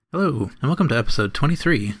Hello, and welcome to episode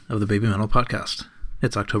 23 of the Baby Metal Podcast.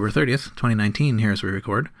 It's October 30th, 2019, here as we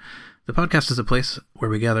record. The podcast is a place where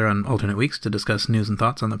we gather on alternate weeks to discuss news and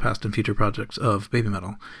thoughts on the past and future projects of Baby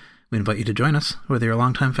Metal. We invite you to join us, whether you're a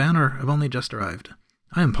longtime fan or have only just arrived.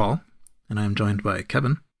 I am Paul, and I am joined by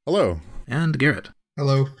Kevin. Hello. And Garrett.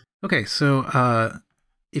 Hello. Okay, so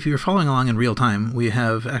if you're following along in real time, we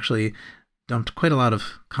have actually dumped quite a lot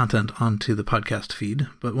of content onto the podcast feed.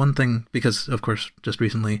 But one thing, because of course just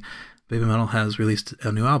recently Baby Metal has released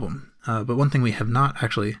a new album, but one thing we have not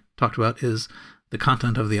actually talked about is the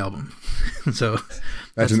content of the album. So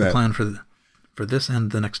that's the plan for this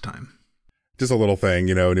and the next time. Just a little thing,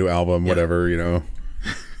 new album, whatever,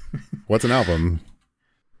 What's an album?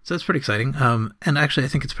 So it's pretty exciting. And actually I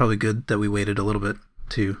think it's probably good that we waited a little bit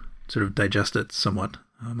to sort of digest it somewhat.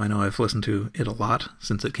 I know I've listened to it a lot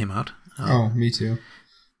since it came out. Me too.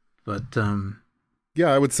 But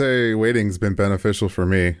yeah, I would say waiting's been beneficial for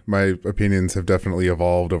me. My opinions have definitely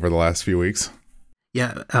evolved over the last few weeks.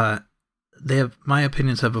 Yeah, my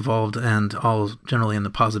opinions have evolved, and all generally in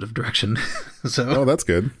the positive direction. So that's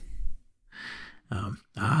good.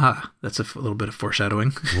 That's a little bit of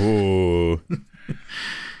foreshadowing. Ooh.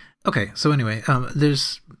 Okay, so anyway,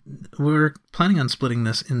 we're planning on splitting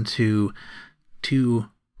this into 2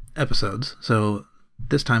 episodes. So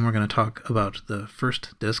this time we're going to talk about the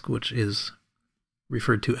first disc, which is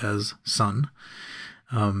referred to as Sun.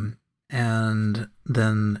 And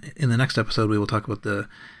then in the next episode, we will talk about the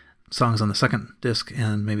songs on the second disc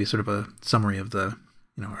and maybe sort of a summary of our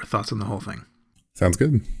thoughts on the whole thing. Sounds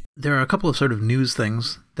good. There are a couple of sort of news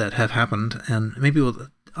things that have happened, and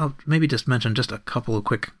I'll maybe just mention just a couple of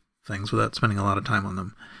quick things without spending a lot of time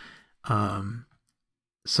on them.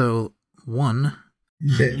 So one...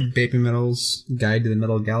 Baby Metal's Guide to the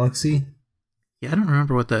Metal Galaxy. Yeah, I don't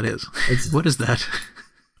remember what that is. What is that?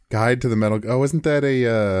 Guide to the Metal... Oh, isn't that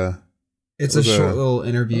a... It's a short little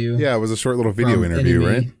interview. Yeah, it was a short little video interview,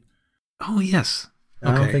 right? Oh, yes.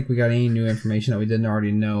 I don't think we got any new information that we didn't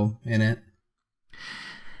already know in it.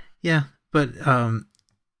 Yeah, but I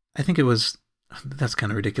think it was... That's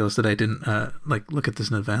kind of ridiculous that I didn't look at this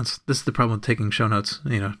in advance. This is the problem with taking show notes,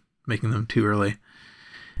 making them too early.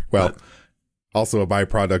 Well, also a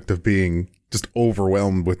byproduct of being just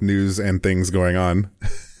overwhelmed with news and things going on.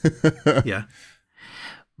 Yeah.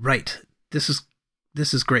 Right. This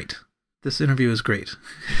is great. This interview is great.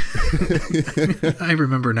 I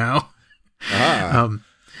remember now. Yeah, I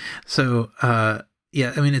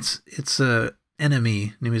mean, it's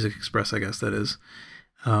NME, New Music Express, I guess that is.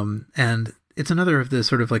 And it's another of the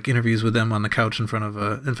sort of like interviews with them on the couch in front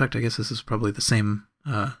of in fact, I guess this is probably the same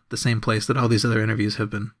place that all these other interviews have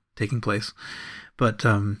been taking place. But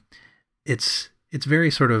it's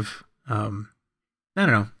very sort of I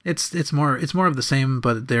don't know. It's more of the same,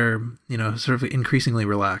 but they're sort of increasingly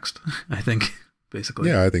relaxed, I think, basically.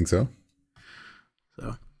 Yeah, I think so.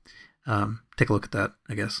 So take a look at that,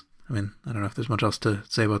 I guess. I mean, I don't know if there's much else to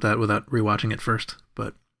say about that without rewatching it first,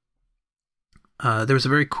 but there was a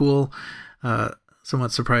very cool,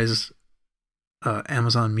 somewhat surprise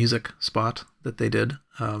Amazon Music spot that they did.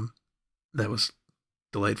 That was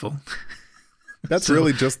delightful. That's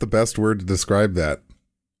really just the best word to describe that.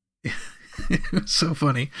 It was so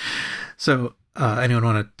funny. So, anyone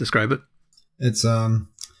want to describe it? It's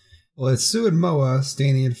it's Sue and Moa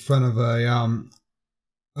standing in front of a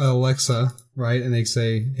Alexa, right? And they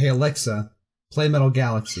say, "Hey Alexa, play Metal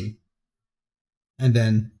Galaxy." And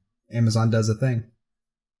then Amazon does a thing.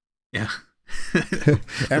 Yeah.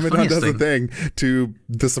 Amazon does a thing to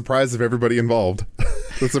the surprise of everybody involved.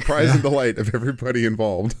 The surprise and delight of everybody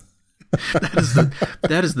involved.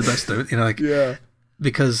 That is the best,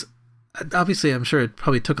 because obviously I'm sure it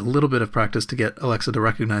probably took a little bit of practice to get Alexa to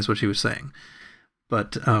recognize what she was saying,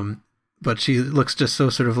 but she looks just so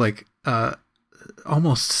sort of like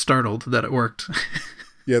almost startled that it worked.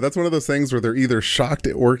 Yeah, that's one of those things where they're either shocked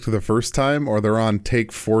it worked the first time or they're on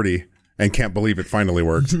take 40 and can't believe it finally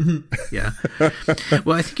worked. Yeah.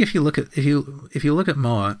 Well, I think if you look at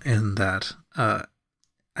Moa in that,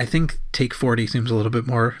 I think take 40 seems a little bit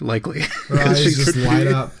more likely. Her eyes just light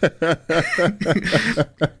up.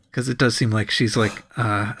 Because it does seem like she's like,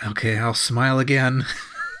 okay, I'll smile again.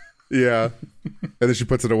 Yeah. And then she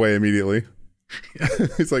puts it away immediately. Yeah.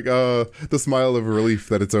 It's like, the smile of relief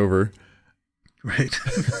that it's over. Right.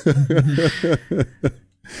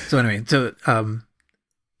 So anyway,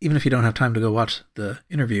 even if you don't have time to go watch the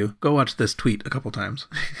interview, go watch this tweet a couple times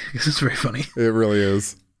because it's very funny. It really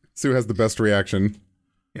is. Sue has the best reaction.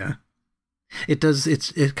 Yeah. It does.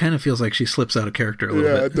 It kind of feels like she slips out of character a little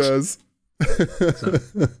bit. Yeah, it does. So,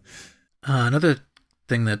 another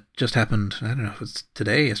thing that just happened. I don't know if it's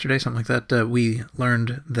today, yesterday, something like that. We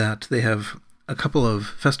learned that they have a couple of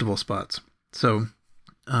festival spots. So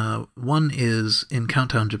one is in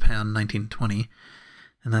Countdown Japan 1920,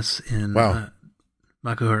 and that's in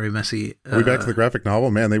Makuhari Messe. Are we back to the graphic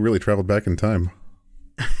novel? Man, they really traveled back in time.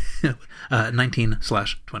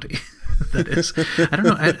 19/20. That is. I don't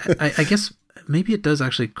know. I guess maybe it does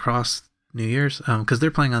actually cross New Year's, because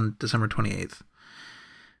they're playing on December 28th.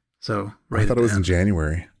 So I thought it was in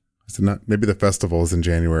January. Is it not? Maybe the festival is in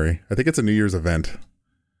January. I think it's a New Year's event.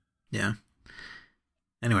 Yeah.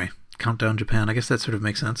 Anyway, Countdown Japan. I guess that sort of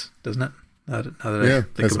makes sense, doesn't it? Now that I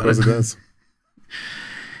think I suppose it does.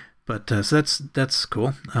 But so that's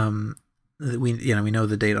cool. We know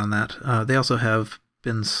the date on that. They also have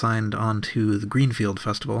been signed on to the Greenfield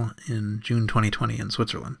Festival in June 2020 in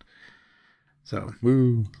Switzerland. So,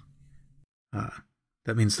 woo.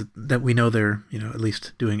 That means that we know they're, at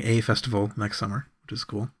least doing a festival next summer, which is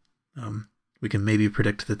cool. We can maybe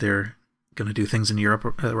predict that they're going to do things in Europe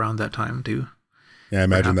around that time too. Yeah, I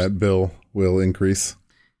imagine that bill will increase.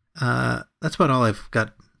 That's about all I've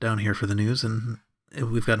got down here for the news, and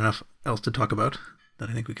we've got enough else to talk about that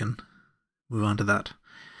I think we can move on to that.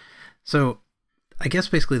 So, I guess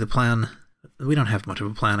basically the plan, we don't have much of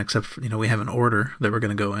a plan except for, we have an order that we're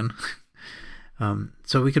going to go in.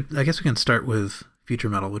 So I guess we can start with Future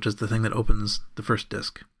Metal, which is the thing that opens the first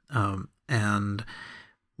disc. And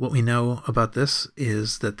what we know about this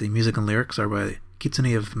is that the music and lyrics are by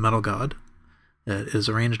Kitsune of Metal God. It is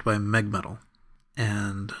arranged by Meg Metal.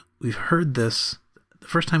 And we've heard this, the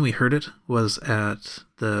first time we heard it was at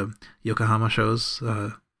the Yokohama shows,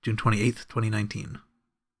 June 28th, 2019.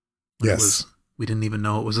 Yes. We didn't even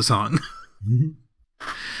know it was a song.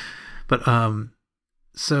 But,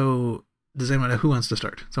 so... Does anyone? Who wants to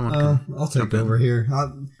start? Someone. I'll take over here.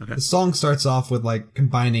 Okay. The song starts off with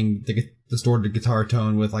combining the distorted guitar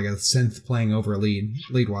tone with a synth playing over a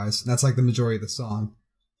lead wise. That's the majority of the song.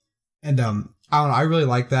 And I don't know. I really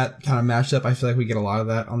like that kind of mashup. I feel like we get a lot of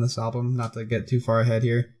that on this album. Not to get too far ahead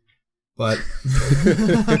here, but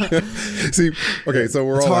see, okay, so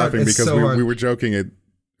we're all laughing because we were joking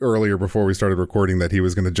earlier before we started recording that he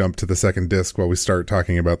was going to jump to the second disc while we start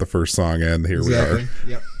talking about the first song, and here we are.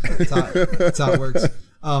 Yep, that's how it works.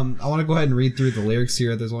 I want to go ahead and read through the lyrics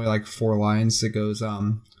here. There's only 4 lines. It goes,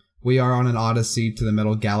 "We are on an odyssey to the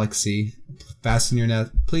metal galaxy.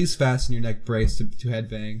 Please fasten your neck brace to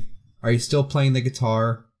headbang. Are you still playing the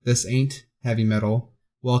guitar? This ain't heavy metal.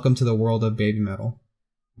 Welcome to the world of baby metal."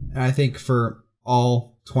 And I think for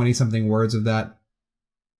all 20-something words of that,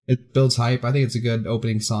 it builds hype. I think it's a good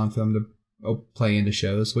opening song for them to play into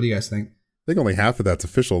shows. What do you guys think? I think only half of that's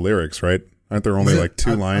official lyrics, right? Aren't there only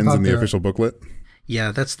 2 lines in the official booklet?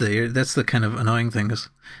 Yeah, that's the kind of annoying thing, is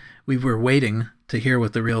we were waiting to hear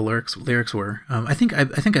what the real lyrics were. I think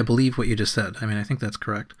I believe what you just said. I mean, I think that's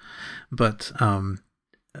correct. But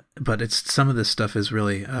it's, some of this stuff is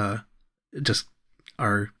really just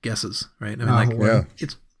our guesses, right? I mean,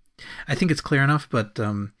 I think it's clear enough, but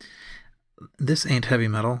This Ain't Heavy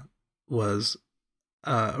Metal was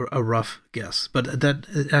a rough guess, but that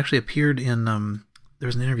it actually appeared in there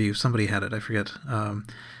was an interview, somebody had it, I forget.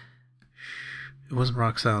 It wasn't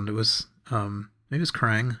Rock Sound, it was maybe it was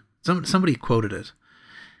Kerrang. Somebody quoted it.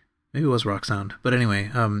 Maybe it was Rock Sound, but anyway,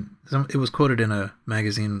 it was quoted in a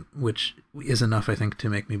magazine, which is enough, I think, to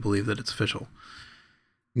make me believe that it's official.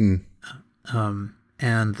 And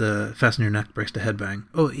the fasten your neck brace to headbang.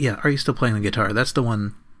 Oh yeah, Are You Still Playing the Guitar? That's the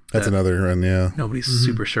one. That's another one, yeah. Nobody's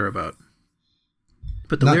super sure about.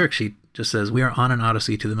 But the lyric sheet just says, "We are on an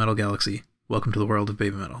odyssey to the metal galaxy. Welcome to the world of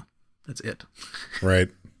baby metal." That's it. Right.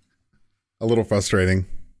 A little frustrating.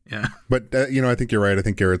 Yeah. But, I think you're right. I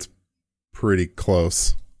think Garrett's pretty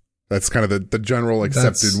close. That's kind of the general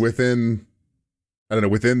accepted within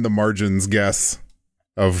the margins guess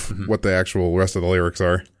of what the actual rest of the lyrics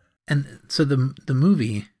are. And so the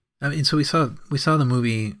movie, I mean, so we saw the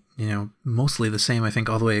movie, mostly the same, I think,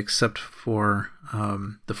 all the way except for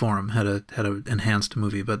the Forum had a enhanced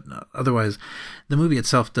movie, but otherwise the movie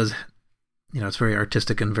itself does, it's very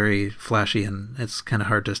artistic and very flashy, and it's kind of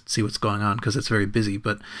hard to see what's going on because it's very busy,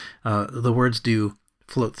 but the words do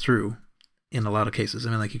float through in a lot of cases.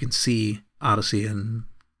 I mean, you can see Odyssey and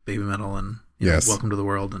baby metal and yes. Welcome to the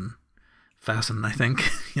World and Fasten, I think,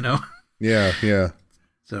 Yeah.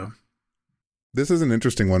 So this is an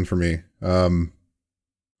interesting one for me.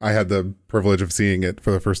 I had the privilege of seeing it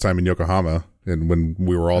for the first time in Yokohama, and when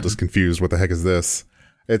we were all just confused, what the heck is this?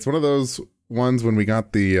 It's one of those ones when we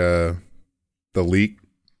got the leak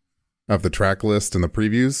of the track list and the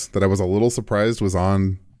previews that I was a little surprised was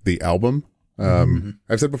on the album.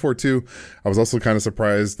 I've said before too, I was also kind of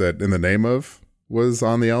surprised that In the Name Of was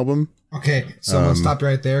on the album. Okay, so I'm gonna stop you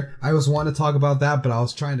right there. I was wanting to talk about that, but I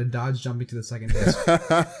was trying to dodge jumping to the second disc.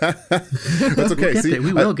 That's okay.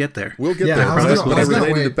 We will get there. We'll get there. But I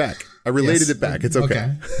related it back. It back. It's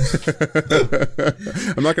okay.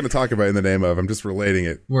 I'm not going to talk about it in the name of. I'm just relating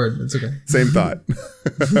it. Word. It's okay. Same thought.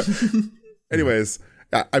 Anyways,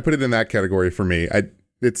 I put it in that category for me.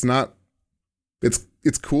 It's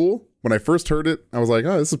cool. When I first heard it, I was like,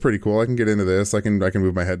 oh, this is pretty cool. I can get into this. I can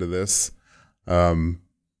move my head to this.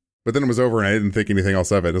 But then it was over and I didn't think anything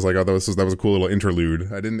else of it. It was like, oh, that was a cool little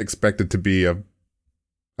interlude. I didn't expect it to be a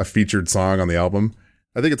featured song on the album.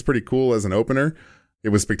 I think it's pretty cool as an opener. It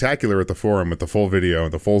was spectacular at the Forum with the full video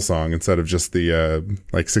and the full song instead of just the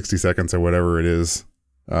 60 seconds or whatever it is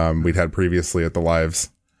we'd had previously at the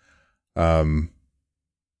lives. Yeah,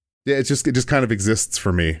 it just kind of exists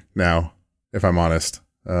for me now, if I'm honest.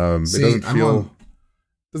 It doesn't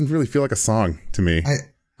really feel like a song to me.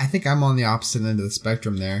 I think I'm on the opposite end of the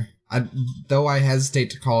spectrum there. Though I hesitate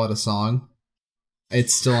to call it a song,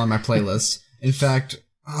 it's still on my playlist. In fact,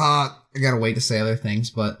 I gotta wait to say other things,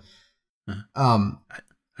 but I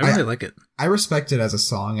really like it. I respect it as a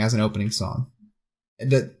song, as an opening song.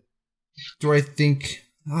 Do I think...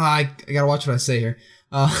 I gotta watch what I say here.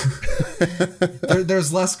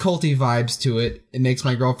 There's less culty vibes to it. It makes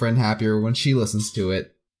my girlfriend happier when she listens to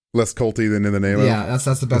it. Less culty than in the name of? Yeah,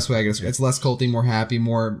 that's the best way I can describe it. It's less culty, more happy,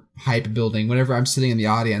 more hype building. Whenever I'm sitting in the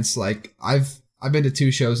audience, like, I've been to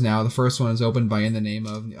 2 shows now. The first one is opened by In the Name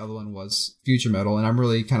Of, and the other one was Future Metal, and I'm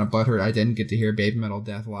really kind of butthurt I didn't get to hear Baby Metal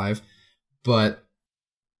Death live. But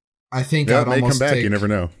I think I'd almost come back, you never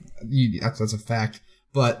know. That's a fact.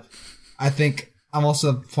 But I think I'm also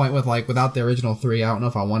at the point with, like, without the original 3, I don't know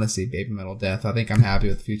if I want to see Baby Metal Death. I think I'm happy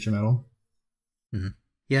with Future Metal. Mm-hmm.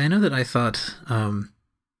 Yeah, I know that I thought...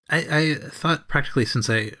 I thought practically since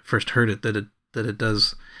I first heard it that it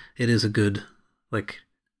is a good, like,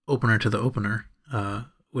 opener to the opener,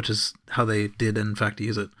 which is how they did in fact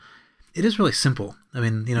use it. It is really simple. I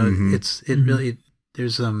mean, you know, it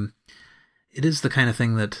is the kind of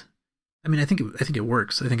thing that, I mean, I think it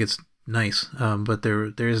works. I think it's nice, but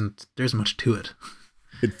there isn't much to it.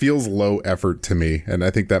 It feels low effort to me, and I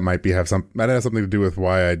think that might have something to do with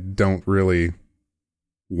why I don't really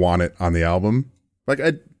want it on the album. Like,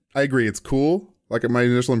 I agree, it's cool. Like, my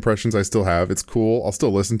initial impressions I still have. It's cool. I'll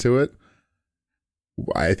still listen to it.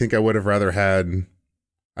 I think I would have rather had,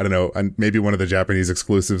 I don't know, maybe one of the Japanese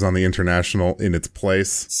exclusives on the international in its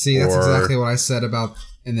place. See, that's exactly what I said about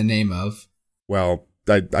In the Name Of. Well,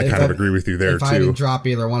 I kind of agree with you there, too. If I had to drop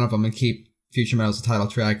either one of them and keep Future Metal as a title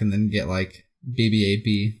track and then get, like,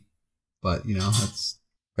 BBAB. But, you know,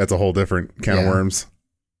 that's a whole different can of worms.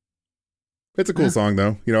 It's a cool song,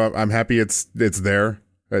 though. You know, I'm happy it's there.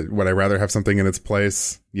 Would I rather have something in its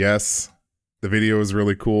place? Yes. The video is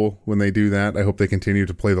really cool when they do that. I hope they continue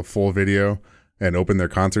to play the full video and open their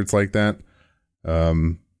concerts like that.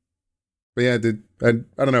 But yeah, I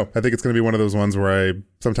don't know. I think it's going to be one of those ones where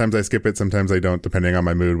sometimes I skip it, sometimes I don't, depending on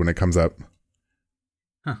my mood when it comes up.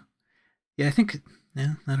 Huh. Yeah, I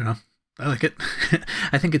don't know. I like it.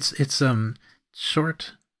 I think it's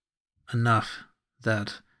short enough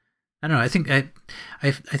that... I don't know. I think I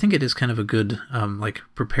think it is kind of a good like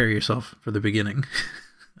prepare yourself for the beginning.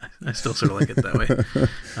 I still sort of like it that way.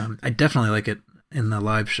 I definitely like it in the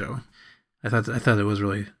live show. I thought it was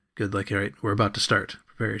really good. Like, all right, we're about to start.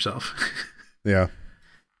 Prepare yourself. Yeah.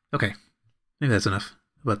 Okay, maybe that's enough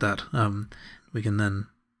about that. We can then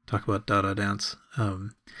talk about Dada Dance.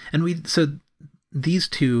 And so these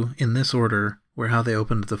two in this order were how they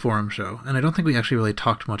opened the Forum show, and I don't think we actually really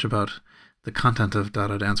talked much about the content of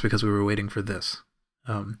Dada Dance because we were waiting for this.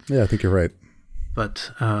 Yeah, I think you're right. But,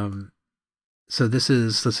 so this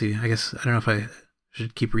is, let's see, I guess, I don't know if I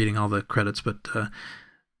should keep reading all the credits, but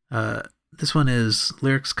this one is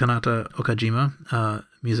lyrics Kanata Okajima,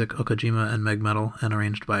 music Okajima and Meg Metal, and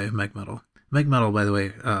arranged by Meg Metal. Meg Metal, by the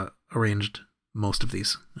way, arranged most of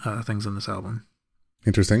these things in this album.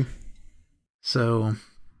 Interesting. So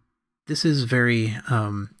this is very,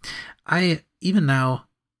 I even now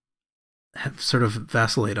have sort of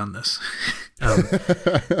vacillate on this.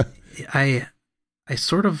 I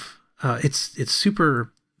sort of, it's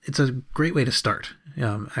super, it's a great way to start.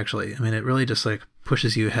 Actually, I mean, it really just like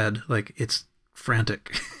pushes you ahead. Like, it's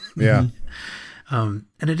frantic. Yeah. And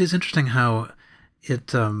it is interesting how it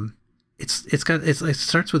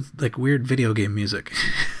starts with like weird video game music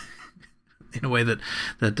in a way that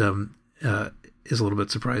is a little bit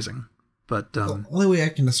surprising. But the only way I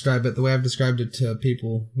can describe it, the way I've described it to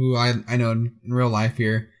people who I know in real life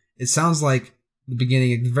here, it sounds like the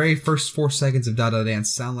beginning, the very first 4 seconds of Dada Dance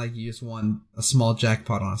sound like you just won a small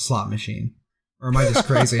jackpot on a slot machine. Or am I just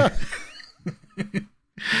crazy?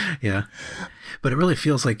 Yeah, but it really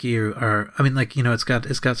feels like you are. I mean, like, you know, it's got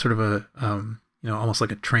sort of a you know, almost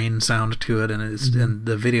like a train sound to it, and and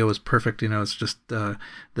the video is perfect. You know, it's just that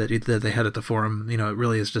they had at the forum. You know, it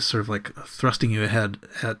really is just sort of like thrusting you ahead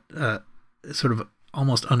at sort of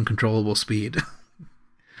almost uncontrollable speed.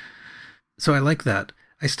 So I like that.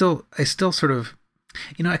 I still sort of,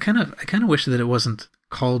 you know, I kind of wish that it wasn't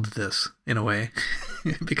called this in a way,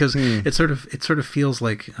 because it sort of feels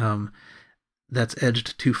like that's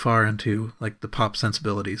edged too far into like the pop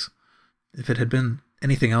sensibilities. If it had been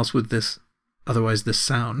anything else with this, otherwise this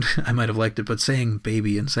sound, I might have liked it. But saying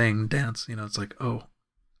baby and saying dance, you know, it's like, oh,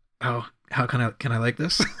 how can I like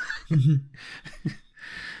this? I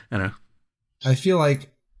don't know. I feel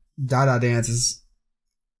like Dada Dance is,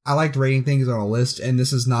 I liked rating things on a list, and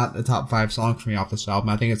this is not a top 5 song for me off this album.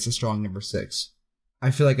 I think it's a strong number 6.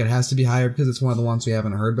 I feel like it has to be higher because it's one of the ones we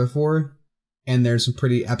haven't heard before, and there's some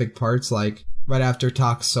pretty epic parts, like right after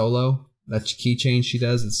Talk's solo, that key change she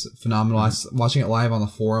does, it's phenomenal. Watching it live on the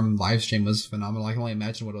forum live stream was phenomenal. I can only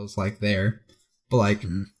imagine what it was like there. But like,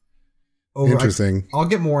 interesting. I'll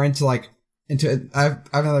get more into I have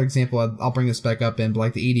another example. I'll bring this back up in, but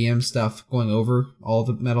like the EDM stuff going over all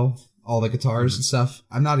the metal, all the guitars and stuff.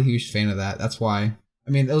 I'm not a huge fan of that. That's why.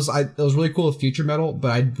 I mean, it was really cool with future metal,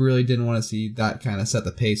 but I really didn't want to see that kind of set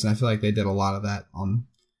the pace, and I feel like they did a lot of that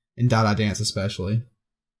in Dada Dance especially.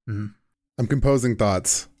 Mm-hmm. I'm composing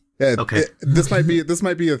thoughts. Yeah, okay. This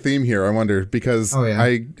might be a theme here. I wonder, because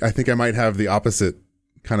I think I might have the opposite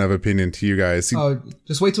kind of opinion to you guys.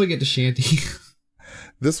 Just wait till we get to Shanty.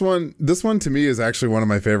 This one to me is actually one of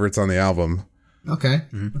my favorites on the album. Okay.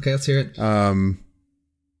 Mm-hmm. Okay, let's hear it.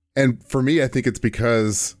 And for me, I think it's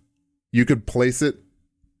because you could place it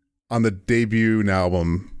on the debut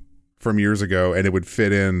album from years ago, and it would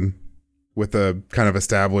fit in with a kind of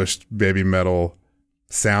established baby metal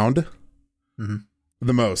sound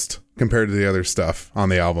the most compared to the other stuff on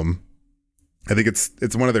the album. I think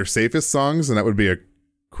it's one of their safest songs, and that would be a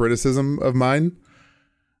criticism of mine,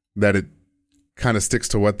 that it kind of sticks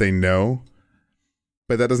to what they know,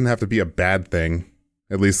 but that doesn't have to be a bad thing,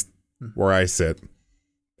 at least where I sit.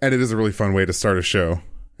 And it is a really fun way to start a show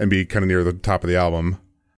and be kind of near the top of the album.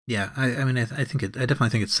 Yeah, I mean, I definitely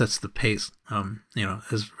think it sets the pace. You know,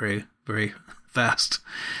 is very, very fast.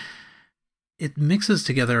 It mixes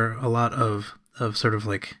together a lot of sort of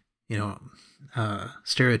like, you know,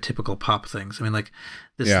 stereotypical pop things. I mean, like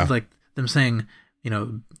this, like them saying, you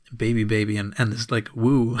know, baby, and this like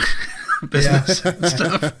woo business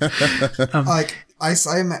stuff. Like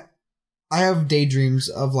I have daydreams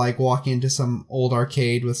of like walking into some old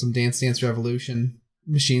arcade with some Dance Dance Revolution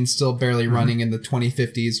machines still barely running in the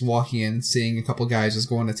 2050s, walking in, seeing a couple guys just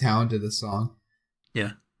going to town to this song.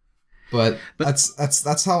 Yeah. But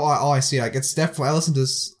that's how all I see. Like, it's definitely,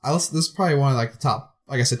 this is probably one of like the top,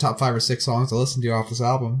 like I said, top 5 or 6 songs I listen to off this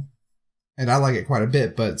album. And I like it quite a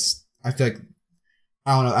bit, but I feel like,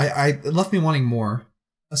 I don't know, it left me wanting more.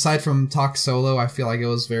 Aside from Talk Solo, I feel like it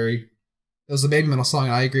was a baby metal song,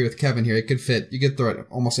 and I agree with Kevin here. It could fit, you could throw it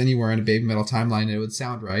almost anywhere in a baby metal timeline and it would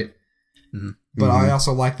sound right. Mm-hmm. But I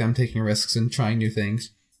also like them taking risks and trying new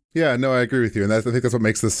things. Yeah, no, I agree with you. And I think that's what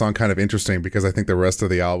makes this song kind of interesting, because I think the rest of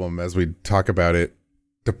the album, as we talk about it,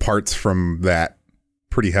 departs from that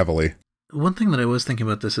pretty heavily. One thing that I was thinking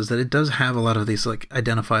about this is that it does have a lot of these like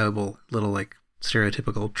identifiable little like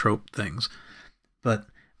stereotypical trope things. But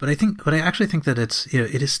I actually think that it's, you know,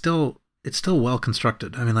 it's still well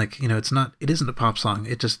constructed. I mean, like, you know, it isn't a pop song.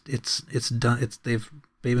 They've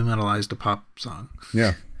baby metalized a pop song.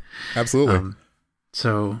 Yeah, absolutely.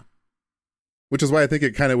 Which is why I think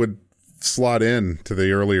it kind of would slot in to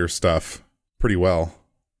the earlier stuff pretty well.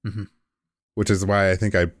 Mm-hmm. Which is why I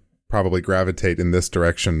think I probably gravitate in this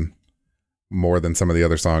direction more than some of the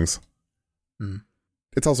other songs. Mm.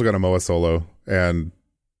 It's also got a Moa solo, and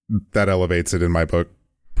that elevates it in my book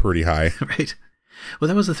pretty high. Right. Well,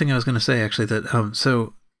 that was the thing I was going to say, actually, that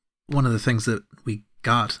so one of the things that we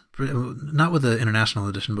got, not with the international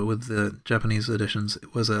edition, but with the Japanese editions,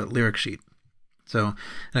 it was a lyric sheet. So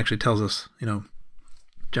it actually tells us, you know,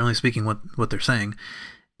 generally speaking, what they're saying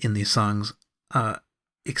in these songs,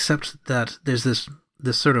 except that there's this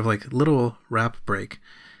sort of like little rap break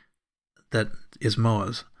that is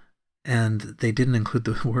Moa's, and they didn't include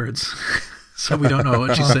the words. So we don't know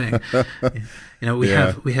what she's saying. You know, we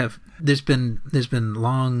have. There's been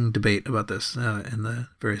long debate about this in the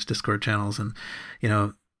various Discord channels, and you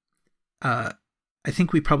know, I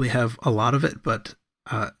think we probably have a lot of it, but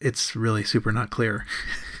it's really super not clear.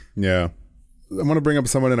 Yeah, I want to bring up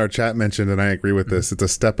someone in our chat mentioned, and I agree with this. It's a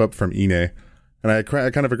step up from Ine, and I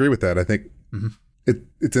kind of agree with that. I think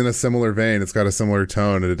it's in a similar vein. It's got a similar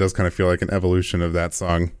tone, and it does kind of feel like an evolution of that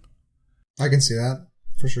song. I can see that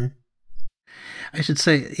for sure. I should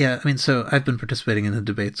say, yeah, I mean, so I've been participating in the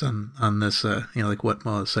debates on this, like what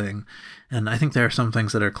Moa is saying, and I think there are some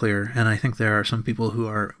things that are clear, and I think there are some people who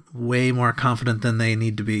are way more confident than they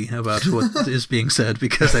need to be about what is being said,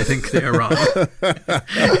 because I think they are wrong.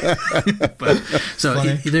 But so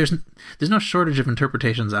there's no shortage of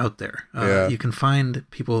interpretations out there. You can find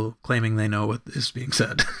people claiming they know what is being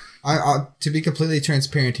said. To be completely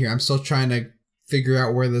transparent here, I'm still trying to figure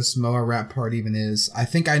out where this Moa rap part even is. I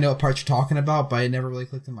think I know what part you're talking about, but it never really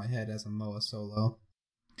clicked in my head as a Moa solo.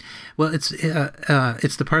 Well, it's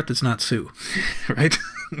the part that's not Sue, right?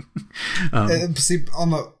 See,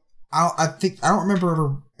 I don't remember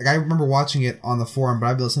ever. Like, I remember watching it on the forum, but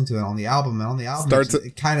I've been listening to it on the album, and on the album,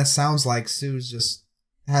 it kind of sounds like Sue's just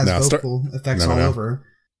has vocal effects all over.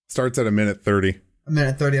 Starts at a minute 30. A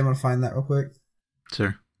minute 30. I'm gonna find that real quick.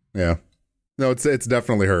 Sure. Yeah. No, it's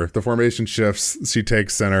definitely her. The formation shifts. She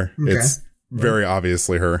takes center. Okay. It's very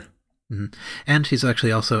obviously her. Mm-hmm. And she's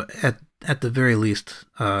actually also at the very least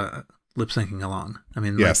lip syncing along. I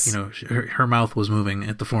mean, yes. Her mouth was moving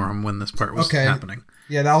at the forum when this part was happening.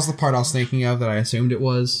 Yeah, that was the part I was thinking of that I assumed it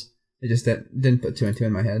was. It just didn't put two and two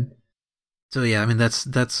in my head. So yeah, I mean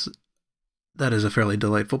that is a fairly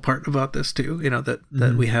delightful part about this too.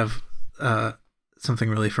 That we have something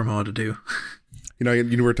really for Moa to do.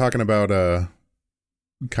 You were talking about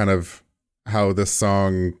kind of how this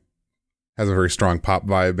song has a very strong pop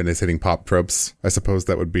vibe and is hitting pop tropes. I suppose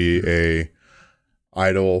that would be a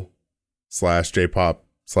idol / J-pop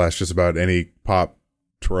 / just about any pop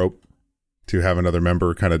trope to have another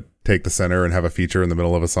member kind of take the center and have a feature in the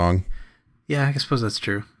middle of a song. Yeah, I suppose that's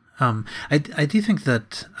true. I do think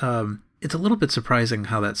that it's a little bit surprising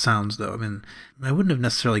how that sounds, though. I mean, I wouldn't have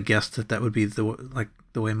necessarily guessed that would be the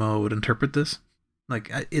way Moa would interpret this. Like,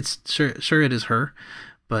 it's sure it is her,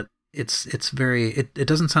 but it's very it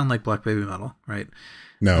doesn't sound like Black Baby Metal, right?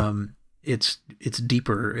 No. It's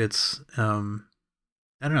deeper. It's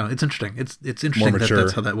I don't know. It's interesting. It's interesting that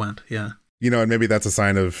that's how that went. Yeah. And maybe that's a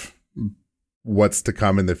sign of what's to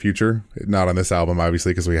come in the future. Not on this album,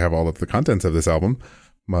 obviously, because we have all of the contents of this album,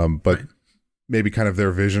 but maybe kind of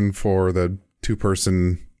their vision for the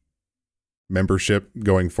 2-person membership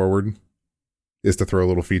going forward is to throw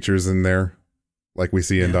little features in there, like we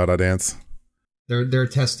see in Da Da Dance. They're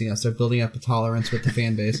testing us. They're building up a tolerance with the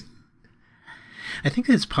fan base. I think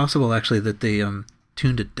it's possible actually that they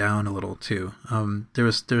tuned it down a little too. There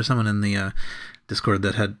was someone in the Discord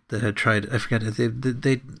that had tried. I forget.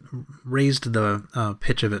 They raised the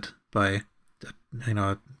pitch of it by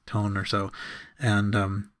a tone or so, and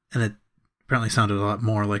it apparently sounded a lot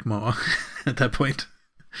more like Moa at that point.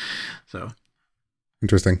 So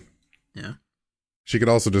interesting. Yeah. She could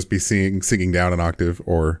also just be singing down an octave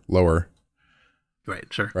or lower. Right,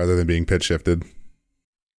 sure. Rather than being pitch shifted.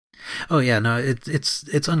 Oh yeah, no,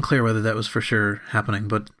 it's unclear whether that was for sure happening,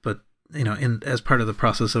 but as part of the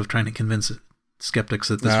process of trying to convince skeptics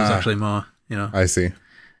that this was actually Moa, I see.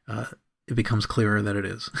 It becomes clearer that it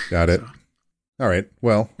is. Got it. So. All right.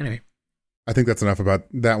 Well, anyway, I think that's enough about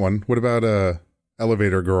that one. What about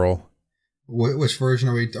Elevator Girl? Which version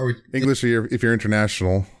are we? English, if you're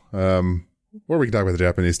international. Or we can talk about the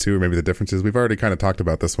Japanese too, or maybe the differences. We've already kind of talked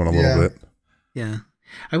about this one a little bit. Yeah.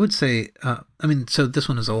 I would say, so this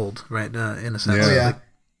one is old, right? In a sense. Yeah.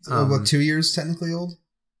 Oh, yeah. 2 years technically old?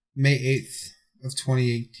 May 8th of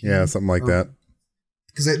 2018. Yeah, something like that.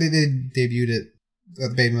 Because they debuted it at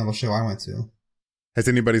the Baby Metal show I went to. Has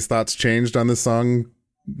anybody's thoughts changed on this song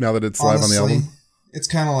now that it's live on the album? It's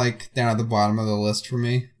kind of like down at the bottom of the list for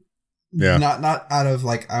me. Yeah. Not out of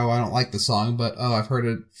like, I don't like the song, but I've heard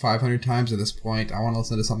it 500 times at this point. I want to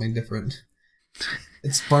listen to something different.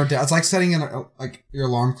 It's burnt out. It's like setting your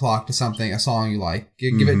alarm clock to a song you like.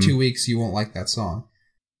 Give it 2 weeks, you won't like that song.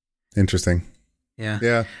 Interesting. Yeah.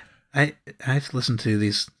 Yeah. I've listened to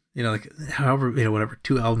these, however, whatever,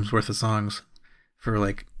 2 albums worth of songs for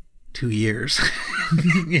like 2 years,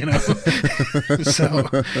 so,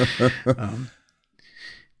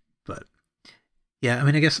 but yeah, I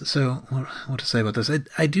mean, I guess, so what to say about this?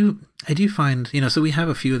 I do find, so we have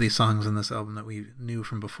a few of these songs in this album that we knew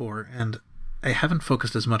from before, and I haven't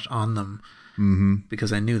focused as much on them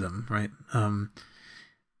because I knew them, right?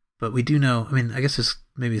 But we do know, I mean, I guess there's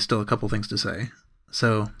maybe still a couple things to say.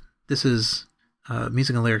 So this is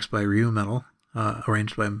music and lyrics by Ryu Metal,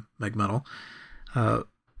 arranged by Meg Metal.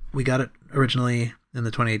 We got it originally in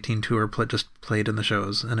the 2018 tour, just played in the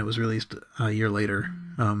shows, and it was released a year later.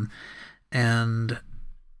 And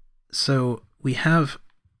so we have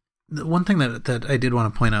the one thing that I did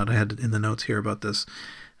want to point out, I had in the notes here about this,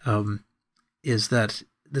 is that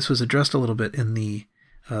this was addressed a little bit in the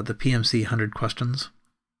PMC 100 questions.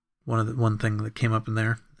 One thing that came up in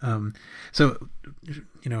there. So,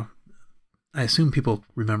 I assume people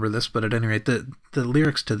remember this, but at any rate, the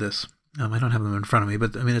lyrics to this, I don't have them in front of me,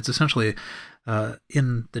 but I mean, it's essentially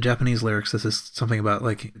in the Japanese lyrics. This is something about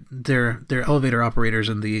like they're elevator operators,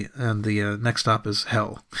 and the next stop is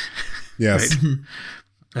hell. Yes.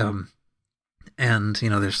 Right? And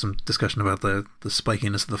there's some discussion about the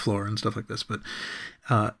spikiness of the floor and stuff like this, but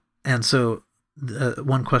and so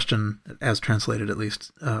one question, as translated at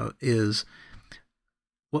least, is,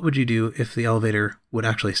 what would you do if the elevator would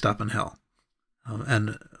actually stop in hell?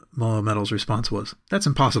 And Moa Metal's response was, that's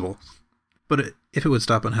impossible. But if it would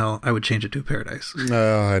stop in hell, I would change it to a paradise.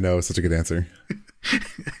 I know. Such a good answer.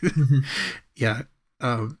 Yeah.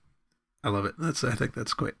 I love it. I think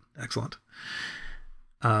that's quite excellent.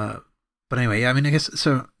 But anyway, yeah, I mean, I guess,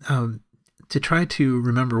 so to try to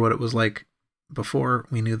remember what it was like before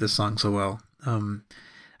we knew this song so well,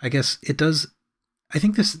 I guess it does, I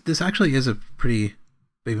think this actually is a pretty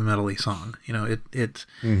baby metal-y song.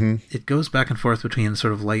 It goes back and forth between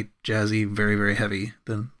sort of light jazzy, very, very heavy,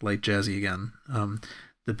 then light jazzy again.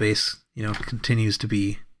 The bass, continues to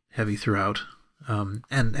be heavy throughout, and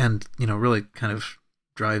really kind of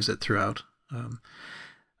drives it throughout.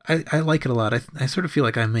 I like it a lot. I sort of feel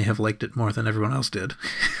like I may have liked it more than everyone else did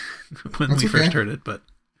when we first heard it, but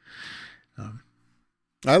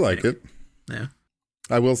I like it. Yeah.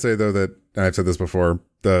 I will say though that, and I've said this before,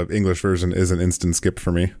 the English version is an instant skip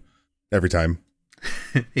for me every time.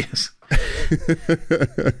 Yes.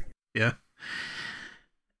 Yeah.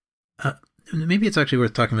 Maybe it's actually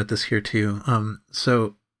worth talking about this here too.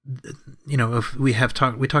 So, if we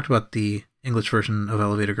talked about the English version of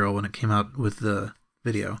Elevator Girl when it came out with the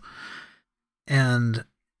video, and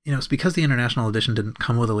it's because the international edition didn't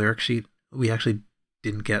come with a lyric sheet. We actually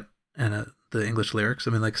didn't get the English lyrics.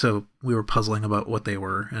 I mean, so we were puzzling about what they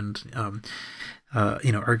were, and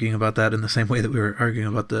arguing about that in the same way that we were arguing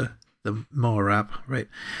about the Moa rap, right?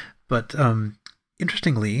 But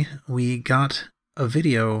interestingly, we got a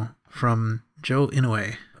video from Joe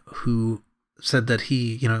Inoue, who said that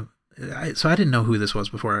he, so I didn't know who this was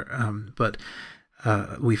before, but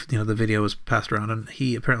the video was passed around, and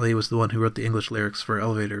he apparently was the one who wrote the English lyrics for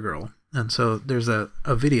Elevator Girl. And so there's a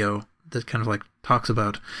video that kind of like talks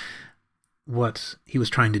about what he was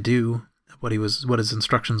trying to do, what his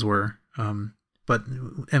instructions were. But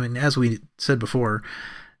I mean, as we said before,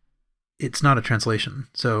 it's not a translation.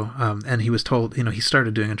 So, and he was told, he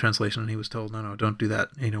started doing a translation, and he was told, no, don't do that.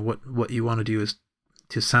 What you want to do is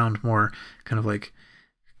to sound more kind of like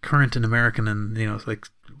current and American, and like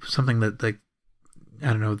something that, like, I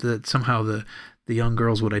don't know, that somehow the young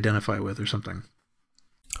girls would identify with or something.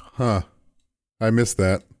 Huh. I missed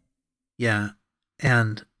that. Yeah.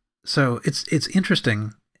 And so it's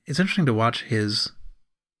interesting. It's interesting to watch his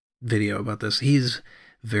video about this. He's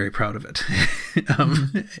very proud of it.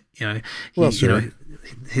 Sure.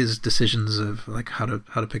 His decisions of like how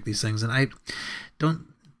to pick these things. And I don't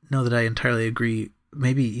know that I entirely agree,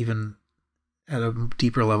 maybe even at a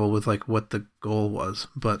deeper level, with like what the goal was,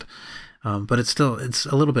 but it's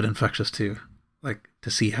a little bit infectious to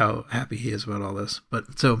see how happy he is about all this.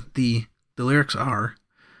 But so the lyrics are,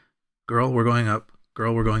 girl, we're going up,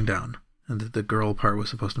 girl, we're going down. And the girl part was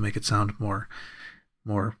supposed to make it sound more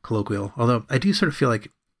colloquial. Although I do sort of feel like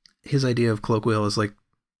his idea of colloquial is like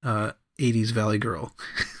 80s Valley Girl.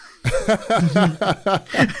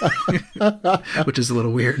 Which is a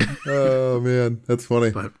little weird. Oh man, that's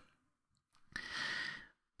funny.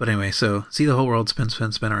 But anyway, so see the whole world spin,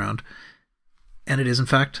 spin, spin around. And it is, in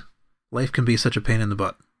fact, life can be such a pain in the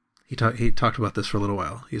butt. He talked about this for a little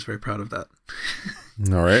while. He's very proud of that.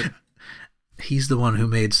 All right. He's the one who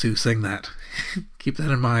made Sue sing that. Keep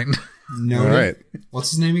that in mind. No. All right. What's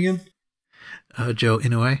his name again? Joe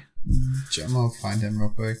Inoue. I'm gonna find him real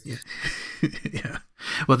quick. Yeah. Yeah.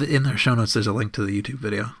 Well, in our show notes, there's a link to the YouTube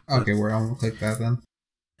video. Okay, where I'm gonna click that then.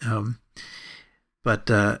 And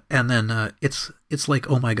then it's like,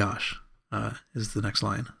 oh my gosh, is the next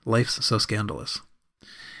line. Life's so scandalous.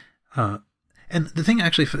 And the thing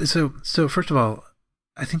actually, so first of all,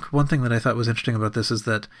 I think one thing that I thought was interesting about this is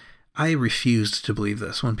that I refused to believe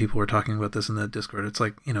this when people were talking about this in the Discord. It's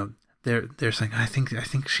like, they're saying, I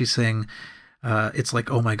think she's saying, it's like,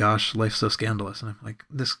 oh my gosh, life's so scandalous. And I'm like,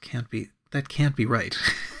 that can't be right.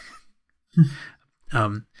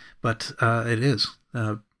 But it is.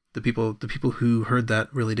 The people who heard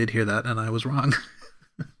that really did hear that, and I was wrong.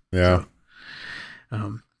 Yeah.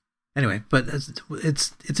 So, anyway, but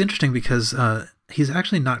it's interesting because he's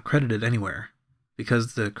actually not credited anywhere,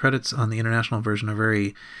 because the credits on the international version are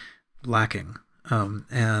very lacking.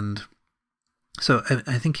 And So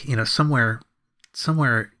I think,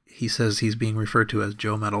 somewhere he says he's being referred to as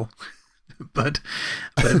Joe Metal, but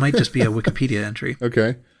it might just be a Wikipedia entry.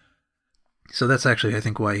 Okay. So that's actually, I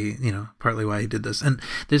think, why he, partly why he did this. And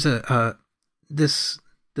there's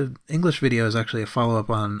the English video is actually a follow-up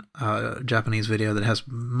on a Japanese video that has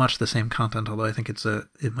much the same content, although I think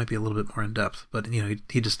it might be a little bit more in depth. But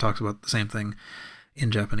he just talks about the same thing in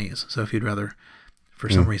Japanese. So if you'd rather, for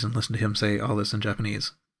some reason, listen to him say all this in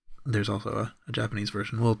Japanese, there's also a Japanese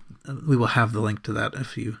version. We will have the link to that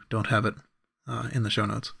if you don't have it in the show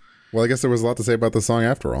notes. Well, I guess there was a lot to say about the song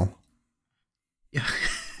after all. Yeah,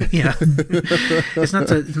 yeah. It's not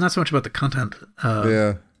so much about the content.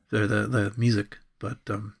 The music. But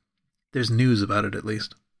there's news about it, at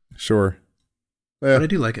least. Sure. Yeah. But I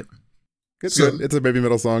do like it. It's good. It's a baby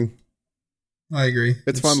metal song. I agree.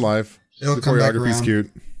 It's fun live. It'll the come back choreography's around.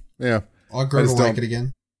 cute. Yeah. I'll grow to like it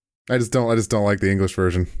again. I just don't like the English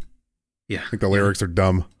version. Yeah. I think the lyrics are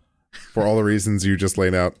dumb for all the reasons you just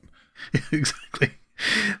laid out. Exactly.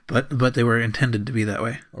 But they were intended to be that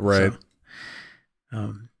way. Right. So,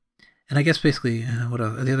 and I guess basically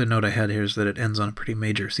the other note I had here is that it ends on a pretty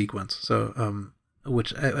major sequence. So,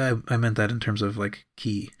 which I meant that in terms of like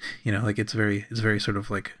key, like it's very sort of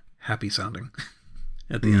like happy sounding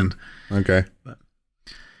at the end. Okay. But.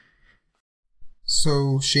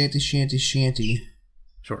 So Shanty Shanty Shanty.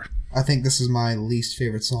 Sure. I think this is my least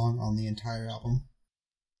favorite song on the entire album.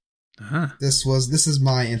 Uh-huh. This is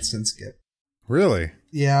my instant skip. Really?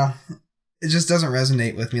 Yeah. It just doesn't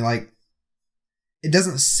resonate with me. Like, it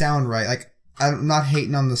doesn't sound right. Like, I'm not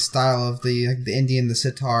hating on the style of the Indian, the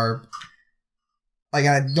sitar. Like,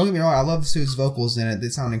 don't get me wrong, I love Sue's vocals in it. They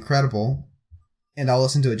sound incredible. And I'll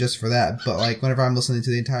listen to it just for that. But, like, whenever I'm listening to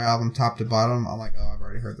the entire album top to bottom, I'm like, oh, I've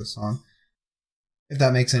already heard this song. If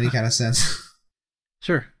that makes any kind of sense.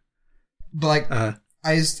 Sure. But, like,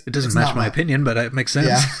 it doesn't match my opinion, but it makes sense.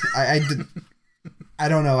 Yeah, I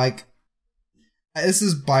don't know, like, this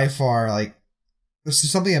is by far, like, there's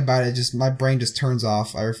just something about it, just, my brain just turns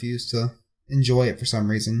off. I refuse to enjoy it for some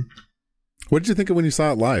reason. What did you think of when you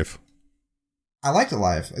saw it live? I liked it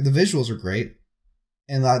live. The visuals are great.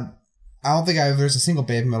 And I don't think there's a single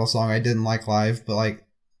Baby Metal song I didn't like live, but, like,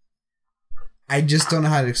 I just don't know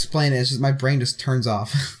how to explain it. It's just, my brain just turns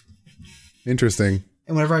off. Interesting.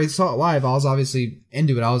 And whenever I saw it live, I was obviously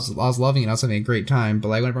into it. I was loving it. I was having a great time. But,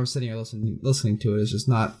 like, whenever I'm sitting here listening to it, it's just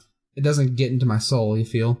not, it doesn't get into my soul, you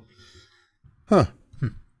feel? Huh.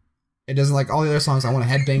 It doesn't, like, all the other songs I want to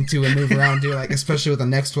headbang to and move around to, like, especially with the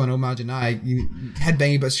next one, Omajanai, you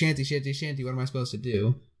headbanging, but shanty, shanty, shanty, what am I supposed to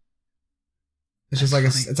do? It's just like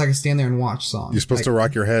it's like a stand there and watch song. You're supposed to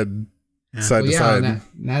rock your head side to side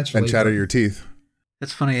naturally, and chatter your teeth.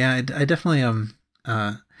 That's funny. Yeah, I definitely,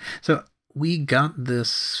 so we got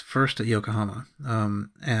this first at Yokohama,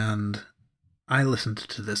 and I listened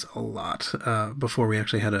to this a lot, before we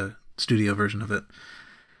actually had a studio version of it.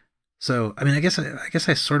 So, I mean, I guess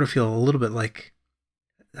I sort of feel a little bit like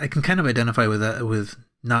I can kind of identify with that, with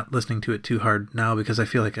not listening to it too hard now, because I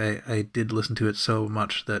feel like I did listen to it so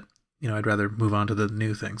much that, I'd rather move on to the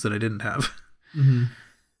new things that I didn't have.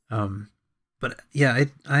 Mm-hmm. But yeah,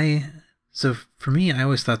 so for me, I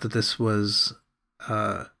always thought that this was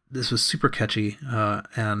super catchy,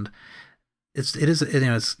 and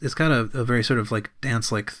it's got a very sort of like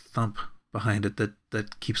dance like thump behind it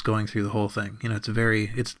that keeps going through the whole thing. It's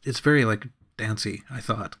very like dancey, I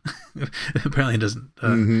thought. Apparently it doesn't,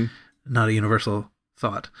 not a universal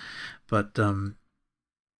thought, but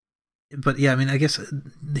yeah, I mean, I guess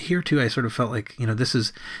here too, I sort of felt like,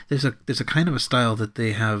 there's a kind of a style that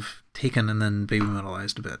they have taken and then baby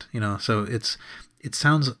metalized a bit, so it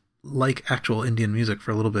sounds like actual Indian music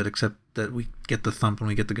for a little bit, except that we get the thump and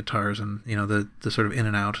we get the guitars and, the sort of in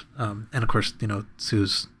and out. And of course,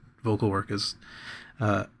 Sue's vocal work is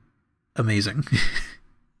amazing.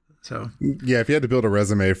 So yeah, if you had to build a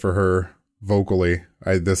resume for her vocally,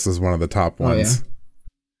 this is one of the top ones. Oh, yeah.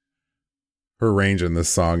 Her range in this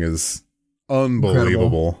song is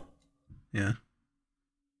unbelievable. Incredible.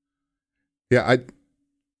 Yeah.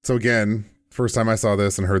 So again, first time I saw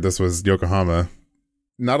this and heard this was Yokohama.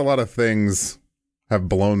 Not a lot of things have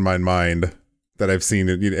blown my mind that I've seen,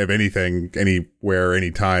 if anything, anywhere,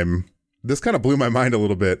 anytime. This kind of blew my mind a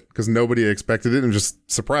little bit because nobody expected it, and just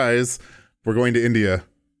surprise, we're going to India.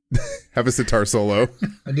 Have a sitar solo.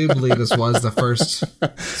 I do believe this was the first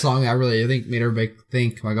song I really think made everybody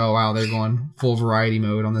think, like, oh wow, they're going full variety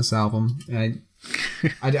mode on this album. And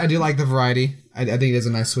I do like the variety. I think it is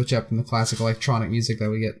a nice switch up from the classic electronic music that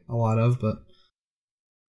we get a lot of, but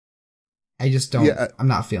I just don't. Yeah, I'm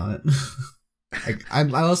not feeling it. Like, I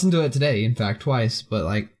listened to it today, in fact, twice. But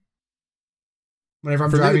like, whenever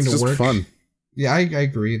I'm driving to work, fun. Yeah, I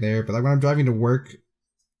agree there. But like when I'm driving to work,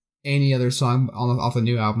 any other song off the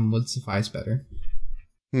new album would suffice better.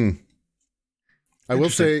 I will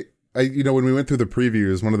say, when we went through the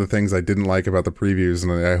previews, one of the things I didn't like about the previews,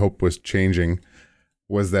 and I hope was changing,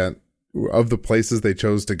 was that of the places they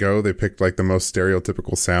chose to go, they picked like the most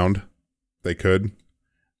stereotypical sound they could.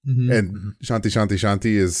 Mm-hmm. And Shanti Shanti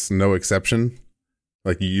Shanti is no exception.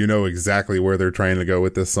 Like, you know exactly where they're trying to go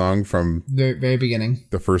with this song from the very beginning.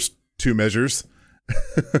 The first two measures.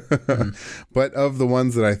 But of the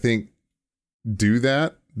ones that I think do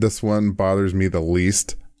that, this one bothers me the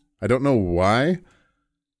least. I don't know why.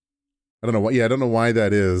 I don't know why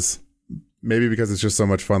that is. Maybe because it's just so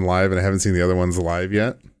much fun live and I haven't seen the other ones live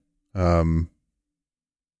yet. But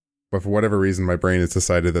for whatever reason, my brain has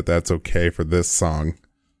decided that that's okay for this song.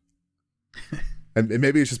 And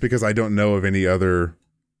maybe it's just because I don't know of any other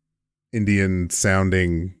Indian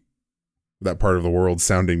sounding, that part of the world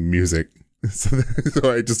sounding music.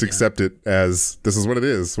 So I just accept it as this is what it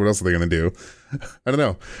is. What else are they going to do? I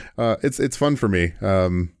don't know. It's fun for me.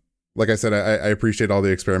 Like I said, I appreciate all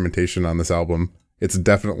the experimentation on this album. It's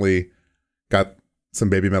definitely got some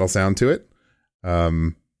baby metal sound to it.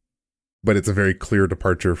 But it's a very clear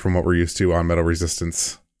departure from what we're used to on Metal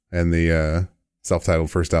Resistance and the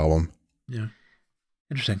self-titled first album. Yeah.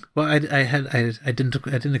 Interesting. Well, I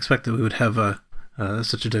didn't expect that we would have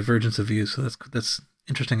such a divergence of views. So that's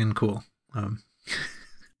interesting and cool.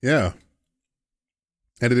 Yeah.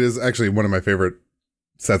 And it is actually one of my favorite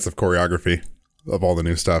sets of choreography of all the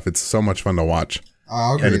new stuff. It's so much fun to watch.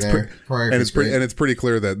 I'll agree there. It's pretty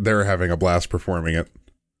clear that they're having a blast performing it.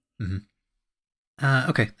 Mm-hmm.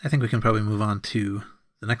 Okay, I think we can probably move on to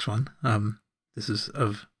the next one. This is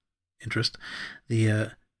of interest.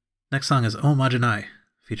 The next song is Oh Majanai,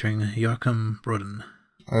 featuring Joachim Broden.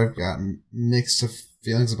 I've got mixed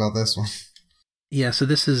feelings about this one. Yeah, so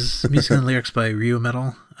this is music and lyrics by Ryu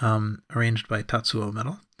Metal, arranged by Tatsuo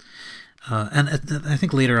Metal. And I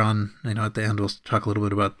think later on, at the end, we'll talk a little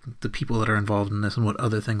bit about the people that are involved in this and what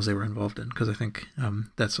other things they were involved in, because I think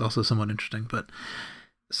that's also somewhat interesting. But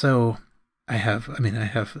so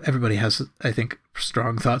everybody has, I think,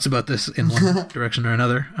 strong thoughts about this in one direction or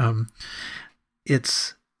another. I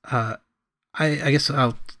guess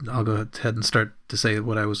I'll go ahead and start to say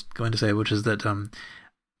what I was going to say, which is that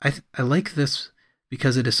I like this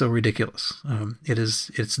because it is so ridiculous.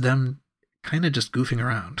 It's them kind of just goofing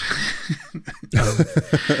around.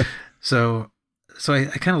 So I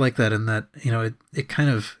kind of like that, in that it kind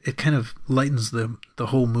of lightens the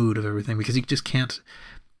whole mood of everything, because you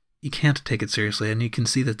can't take it seriously, and you can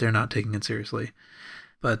see that they're not taking it seriously.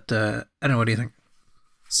 But I don't know, what do you think?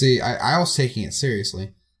 See, I was taking it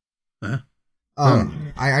seriously. Huh?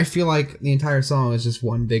 I feel like the entire song is just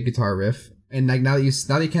one big guitar riff, and like now that you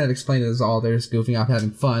kind of explained it as all they're just goofing off, having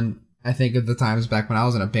fun. I think of the times back when I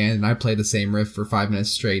was in a band and I played the same riff for 5 minutes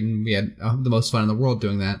straight, and we had the most fun in the world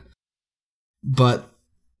doing that. But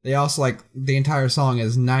they also, like, the entire song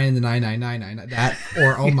is 9 in the 9999, that,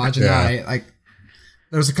 or Oh Majanai. Yeah. Like,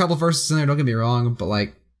 there's a couple verses in there, don't get me wrong, but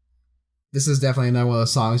like, this is definitely another one of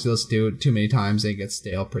those songs you listen to too many times and it gets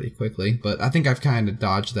stale pretty quickly. But I think I've kind of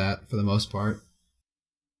dodged that for the most part.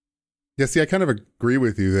 Yeah, see, I kind of agree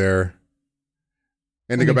with you there.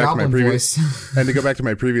 And to go back to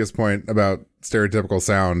my previous point about stereotypical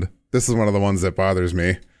sound, this is one of the ones that bothers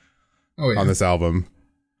me on this album.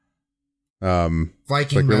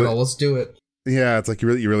 Viking metal, really, let's do it. Yeah, it's like you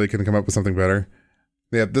really couldn't come up with something better.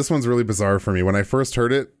 Yeah, this one's really bizarre for me. When I first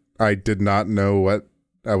heard it, I did not know what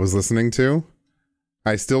I was listening to.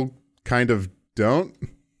 I still kind of don't.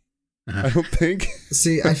 I don't think.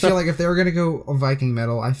 See, I feel like if they were going to go Viking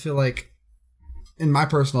metal, I feel like, in my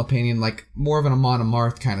personal opinion, like more of an Amon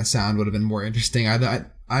Amarth kind of sound would have been more interesting. I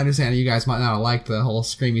understand you guys might not have liked the whole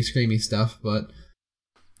screamy stuff, but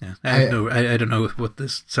yeah, I don't know what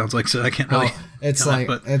this sounds like, so I can't really. It's like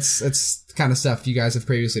it's kind of stuff you guys have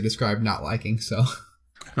previously described not liking. So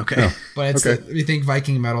okay, but it's if you think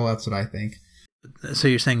Viking metal, that's what I think. So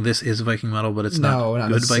you're saying this is Viking metal, but it's not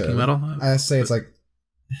good Viking metal? I say it's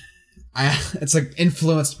like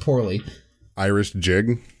influenced poorly. Irish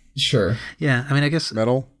jig. Sure. Yeah, I mean, I guess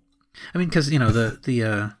metal. I mean, because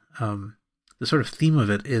the sort of theme of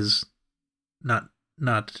it is not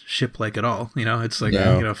ship-like at all. It's like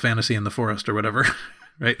fantasy in the forest or whatever,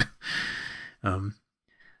 right?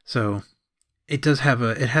 So it does have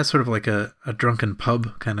it has sort of like a drunken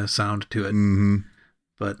pub kind of sound to it. Mm-hmm.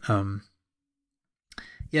 But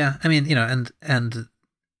yeah, I mean, and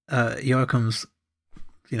Joachim's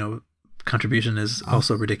contribution is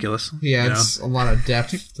also ridiculous. Yeah, it's a lot of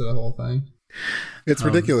depth to the whole thing. It's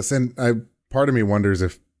ridiculous, and part of me wonders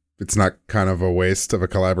if it's not kind of a waste of a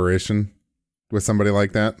collaboration. with somebody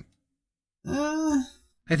like that?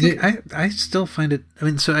 I think I still find it. I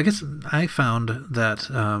mean, so I guess I found that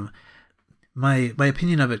my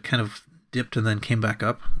opinion of it kind of dipped and then came back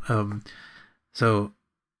up. So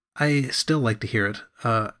I still like to hear it.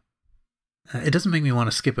 It doesn't make me want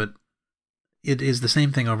to skip it. It is the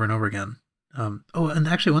same thing over and over again. And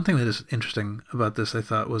actually, one thing that is interesting about this, I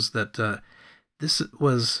thought, was that this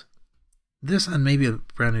and maybe a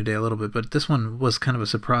Brand New Day a little bit, but this one was kind of a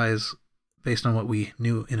surprise based on what we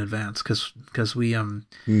knew in advance, because we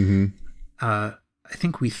I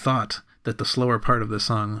think we thought that the slower part of the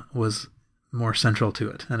song was more central to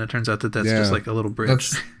it, and it turns out that that's just like a little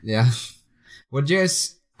bridge. What'd you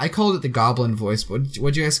guys? I called it the Goblin voice. What'd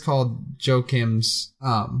you guys call Joe Kim's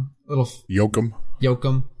little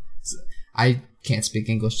Yoakum? I can't speak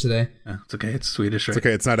English today. It's okay. It's Swedish, right? It's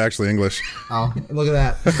okay. It's not actually English. Oh, look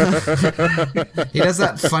at that. He does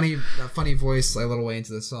that funny voice like a little way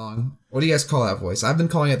into the song. What do you guys call that voice? I've been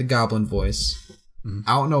calling it the Goblin voice. Mm-hmm.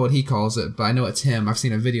 I don't know what he calls it, but I know it's him. I've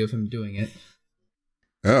seen a video of him doing it.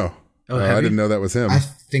 Oh, I didn't know that was him. I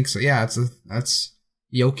think so. Yeah, that's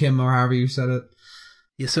Joachim or however you said it.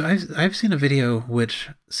 Yeah, so I've seen a video which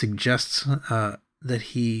suggests that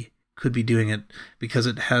he could be doing it because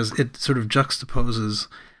it sort of juxtaposes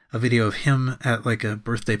a video of him at like a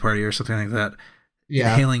birthday party or something like that,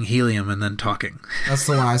 inhaling helium and then talking. That's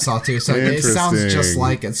the one I saw too. So it sounds just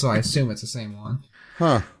like it. So I assume it's the same one.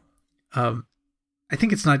 Huh. I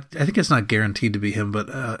think it's not guaranteed to be him, but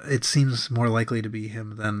it seems more likely to be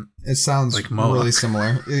him than it sounds like Moa. Really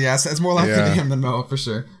similar. Yes, it's more likely to be him than Moa for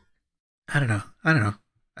sure. I don't know.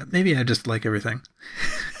 Maybe I just like everything.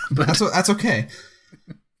 But that's okay.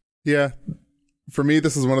 Yeah. For me,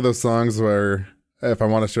 this is one of those songs where if I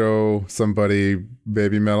want to show somebody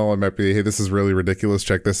baby metal, I might be, hey, this is really ridiculous.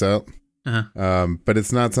 Check this out. Uh-huh. But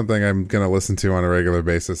it's not something I'm going to listen to on a regular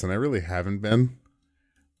basis, and I really haven't been.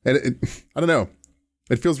 And I don't know.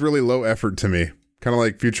 It feels really low effort to me, kind of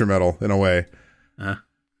like future metal in a way. It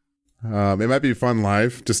might be fun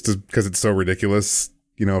live just because it's so ridiculous.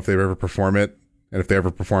 You know, if they ever perform it, and if they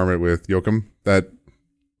ever perform it with Joachim, that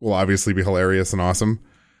will obviously be hilarious and awesome.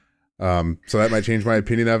 So that might change my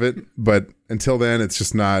opinion of it. But until then, it's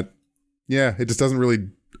just not. Yeah, it just doesn't really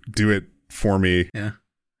do it for me. Yeah,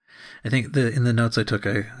 I think in the notes I took,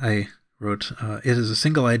 I wrote, "It is a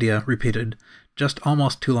single idea repeated, just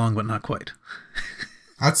almost too long, but not quite."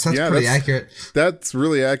 That's pretty accurate. That's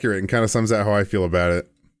really accurate and kind of sums out how I feel about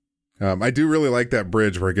it. I do really like that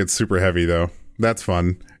bridge where it gets super heavy, though. That's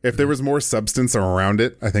fun. If there was more substance around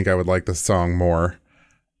it, I think I would like the song more.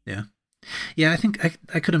 Yeah. Yeah, I think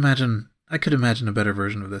I could imagine a better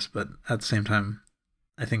version of this, but at the same time,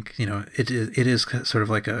 I think, you know, it is sort of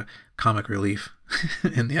like a comic relief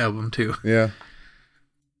in the album too. Yeah.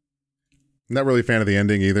 Not really a fan of the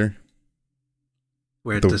ending either.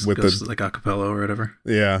 Where it just goes like a cappella or whatever.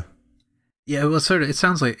 Yeah. Yeah, well,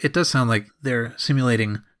 it does sound like they're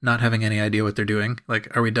simulating not having any idea what they're doing.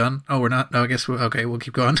 Like, are we done? Oh, we're not? Oh, I guess we'll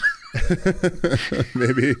keep going.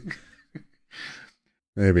 Maybe.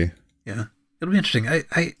 Yeah. It'll be interesting.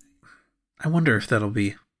 I wonder if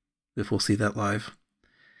we'll see that live.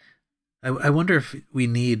 I wonder if we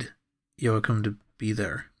need Joachim to be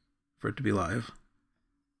there for it to be live.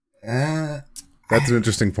 That's an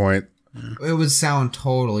interesting point. It would sound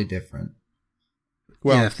totally different.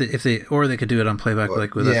 Well, yeah, if they or they could do it on playback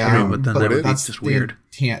like with F3, but then that would be just weird.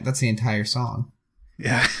 That's the entire song.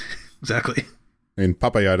 Yeah, exactly. I mean,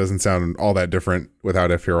 Papaya doesn't sound all that different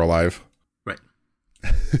without If You're Alive. Right.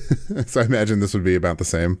 So I imagine this would be about the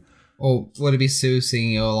same. Well, would it be Sue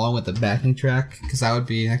singing along with the backing track? Because that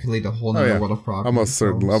could lead to a whole nother world of problems.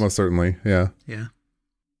 Almost certainly, yeah. Yeah.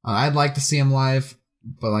 I'd like to see him live,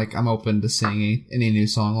 but like I'm open to seeing any new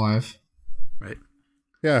song live. Right.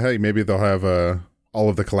 Yeah, hey, maybe they'll have all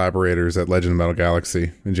of the collaborators at Legend of Metal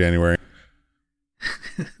Galaxy in January.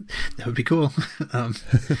 That would be cool. I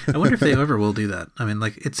wonder if they ever will do that. I mean,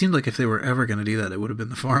 like, it seemed like if they were ever going to do that, it would have been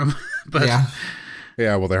the Forum. But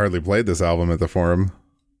yeah, well, they hardly played this album at the Forum.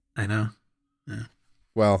 I know. Yeah.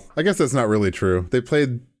 Well, I guess that's not really true. They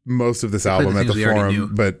played most of this album at the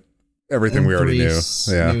Forum, but everything we already knew.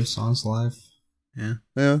 Yeah. New songs live. Yeah.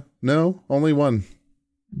 Yeah. No, only one.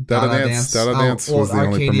 Dada Dance was the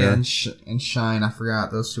only premiere. And Shine, I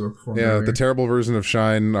forgot those two were performing. Yeah, the terrible version of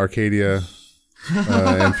Shine, Arcadia,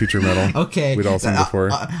 and Future Metal. Okay. We'd all seen before.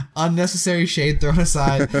 Unnecessary shade thrown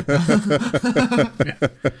aside.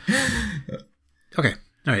 Okay.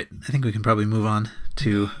 All right. I think we can probably move on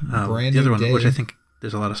to Brand the other New one, Day. which I think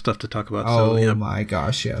there's a lot of stuff to talk about. Oh, my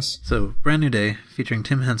gosh, yes. So, Brand New Day, featuring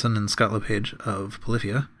Tim Henson and Scott LePage of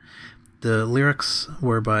Polyphia. The lyrics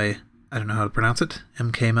were by, I don't know how to pronounce it,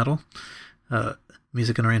 MK Metal.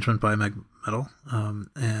 music and arrangement by Meg Metal.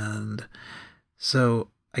 And so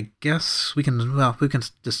I guess we can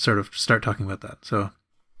just sort of start talking about that. So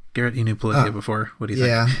Garrett, you knew Polyphia before. What do you think?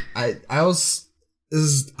 Yeah, I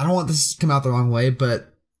don't want this to come out the wrong way,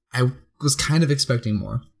 but I was kind of expecting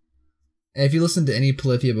more. And if you listen to any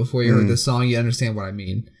Polyphia before you heard this song, you understand what I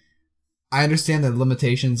mean. I understand the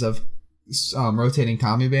limitations of rotating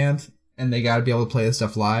Kami Band, and they got to be able to play this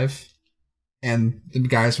stuff live. And the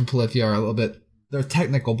guys from Polyphia are a little bit, they're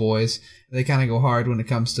technical boys. They kind of go hard when it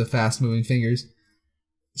comes to fast moving fingers.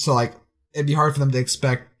 So like, it'd be hard for them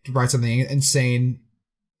to write something insane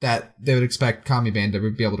that they would expect Kami Band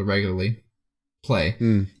to be able to regularly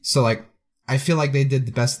play. So like, I feel like they did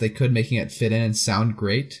the best they could, making it fit in and sound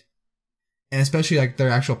great. And especially like their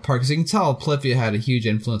actual part, because you can tell Polyphia had a huge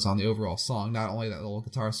influence on the overall song, not only that little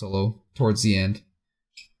guitar solo towards the end.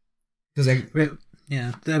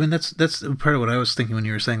 Yeah, I mean that's part of what I was thinking when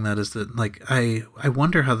you were saying that, is that like I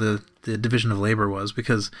wonder how the division of labor was,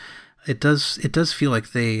 because it does feel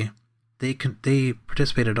like they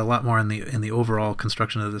participated a lot more in the overall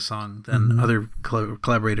construction of the song than other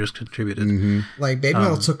collaborators contributed. Like Baby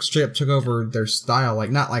Metal took over their style,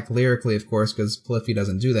 like not like lyrically, of course, because Polyphia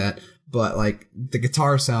doesn't do that, but like the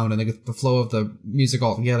guitar sound and the flow of the music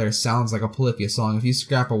altogether sounds like a Polyphia song. If you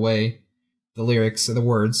scrap away the lyrics or the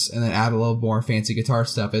words and then add a little more fancy guitar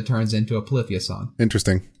stuff, it turns into a Polyphia song.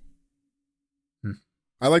 Interesting.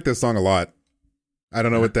 I like this song a lot. I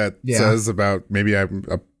don't know what that says about, maybe I'm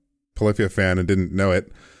a Polyphia fan and didn't know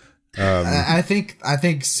it. I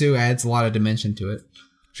think Sue adds a lot of dimension to it.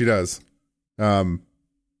 She does. So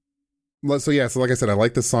like I said, I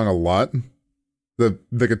like this song a lot.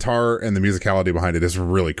 The guitar and the musicality behind it is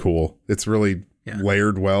really cool. It's really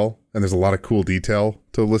layered well, and there's a lot of cool detail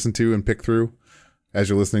to listen to and pick through as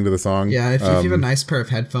you're listening to the song. Yeah, if you have a nice pair of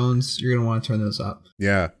headphones, you're going to want to turn those up.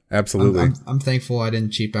 Yeah, absolutely. I'm thankful I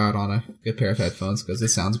didn't cheap out on a good pair of headphones, because it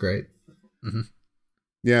sounds great. Mm-hmm.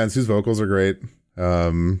 Yeah, and Sue's vocals are great.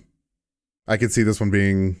 I could see this one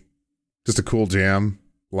being just a cool jam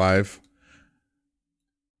live.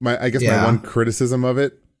 My one criticism of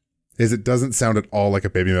it is it doesn't sound at all like a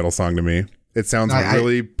Baby Metal song to me. It sounds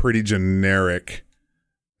really pretty generic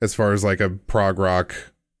as far as like a prog rock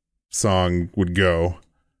song would go.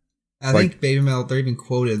 I think Baby Metal, they're even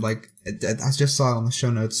quoted, like, I just saw it on the show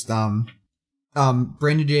notes. Brand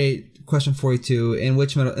New Day, question 42, in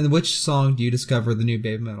which song do you discover the new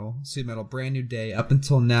Baby Metal? Sweet Metal, Brand New Day. Up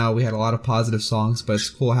until now, we had a lot of positive songs, but it's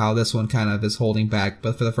cool how this one kind of is holding back.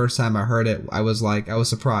 But for the first time I heard it, I was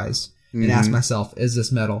surprised and asked myself, is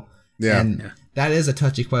this metal? Yeah. And that is a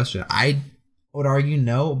touchy question. I would argue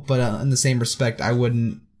no, but in the same respect, I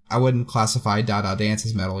wouldn't classify Da Da Dance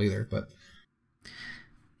as metal either. But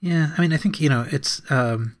yeah, I mean, I think it's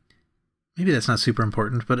maybe that's not super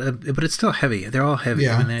important, but it's still heavy. They're all heavy.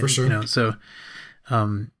 Yeah, I mean, for sure. So,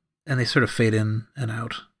 and they sort of fade in and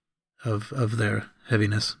out of their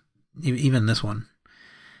heaviness. Even this one.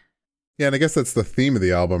 Yeah, and I guess that's the theme of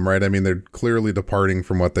the album, right? I mean, they're clearly departing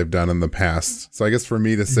from what they've done in the past. So I guess for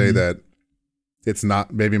me to say that it's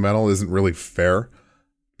not Baby Metal isn't really fair,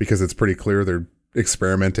 because it's pretty clear they're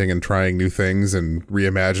experimenting and trying new things and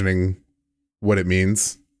reimagining what it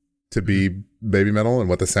means to be Baby Metal and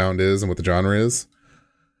what the sound is and what the genre is.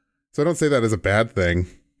 So I don't say that as a bad thing.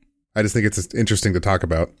 I just think it's just interesting to talk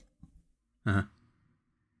about. Uh-huh.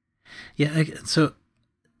 Yeah, so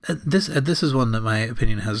this is one that my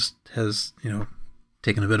opinion has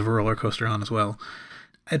taken a bit of a roller coaster on as well.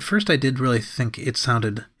 At first, I did really think it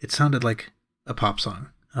sounded like a pop song,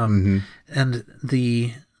 and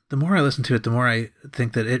the more I listen to it, the more I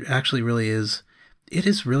think that it actually really is.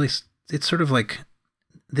 It's sort of like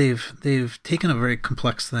they've taken a very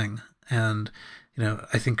complex thing, and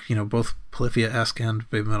I think both Polyphia-esque and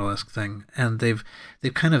Baby Metal-esque thing, and they've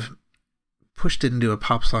kind of pushed it into a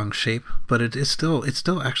pop song shape, but it's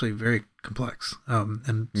still actually very complex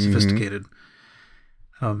and sophisticated.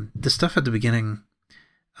 The stuff at the beginning,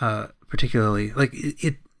 particularly, like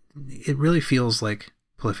it really feels like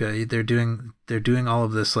Polyphia. They're doing all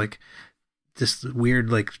of this, like this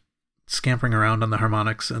weird like scampering around on the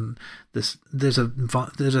harmonics, and there's a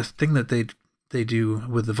thing that they do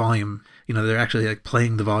with the volume. They're actually like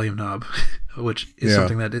playing the volume knob, which is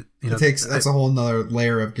something that it takes. That's a whole nother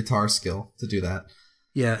layer of guitar skill to do that.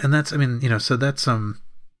 Yeah, and that's so that's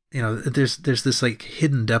there's this like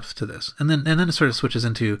hidden depth to this, and then it sort of switches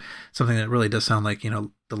into something that really does sound like the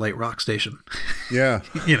light rock station. Yeah,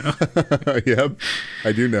 Yep,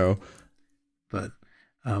 I do know. But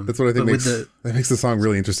that's what I think makes the song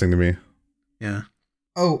really interesting to me. Yeah.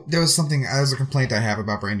 Oh, there was a complaint I have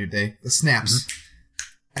about Brand New Day. The snaps.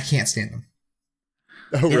 I can't stand them.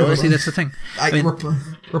 Oh, Yeah, really? well, see, that's the thing. I mean,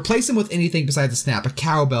 Replace them with anything besides a snap, a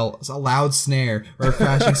cowbell, a loud snare, or a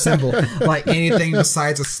crashing cymbal. Like anything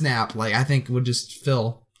besides a snap, like I think would just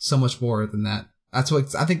fill so much more than that. That's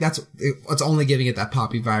what's only giving it that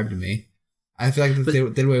poppy vibe to me. I feel like if they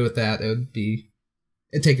did away with that, it'd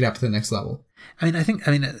take it up to the next level. I mean,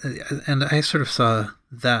 and I sort of saw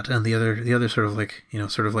that and the other sort of like,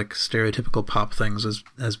 sort of like stereotypical pop things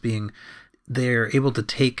as being, they're able to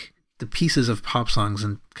take the pieces of pop songs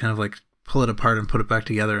and kind of like pull it apart and put it back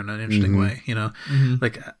together in an interesting way,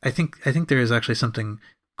 Like I think there is actually something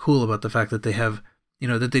cool about the fact that they have,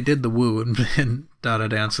 that they did the woo and Dada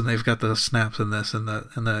Dance, and they've got the snaps in this and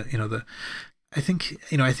the I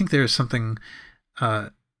think there is something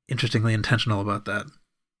interestingly intentional about that.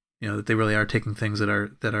 That they really are taking things that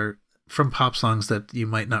are from pop songs that you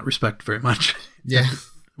might not respect very much. Yeah.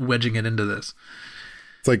 Wedging it into this.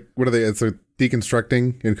 It's like, what are they? It's like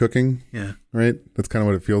deconstructing and cooking. Yeah. Right? That's kind of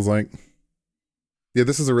what it feels like. Yeah,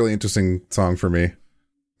 this is a really interesting song for me.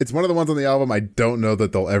 It's one of the ones on the album I don't know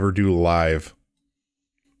that they'll ever do live.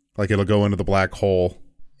 Like, it'll go into the black hole.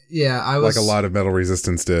 Yeah, like a lot of Metal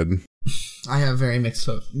Resistance did. I have very mixed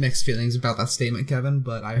feelings about that statement, Kevin,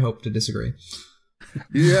 but I hope to disagree.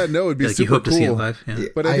 Yeah, no, it'd be like super you hope cool. to see it live. Yeah.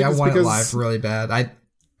 But I want it live really bad.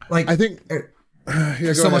 I think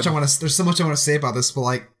there's so much I want to say about this, but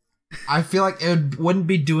like I feel like it wouldn't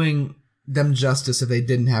be doing them justice if they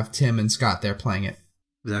didn't have Tim and Scott there playing it.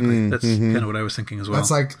 Exactly. That's kind of what I was thinking as well.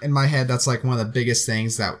 That's like, in my head, that's like one of the biggest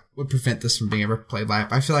things that would prevent this from being ever played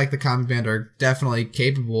live. I feel like the Common Band are definitely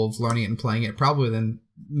capable of learning it and playing it probably a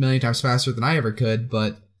million times faster than I ever could,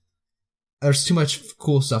 but there's too much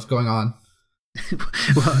cool stuff going on.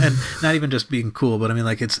 Well, and not even just being cool, but I mean,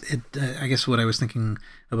 like I guess what I was thinking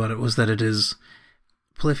about it was that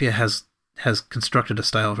Polyphia has constructed a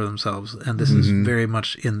style for themselves, and this is very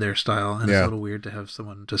much in their style, and it's a little weird to have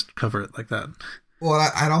someone just cover it like that.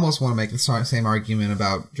 Well, I'd almost want to make the same argument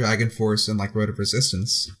about Dragon Force and like Road of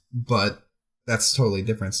Resistance, but that's totally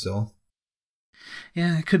different still.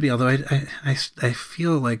 Yeah, it could be, although I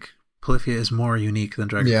feel like Polyphia is more unique than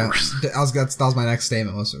Dragon Force. That was my next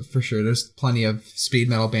statement, was for sure. There's plenty of speed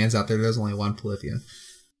metal bands out there. There's only one Polyphia.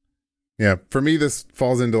 Yeah, for me, this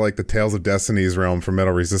falls into like the Tales of Destiny's realm for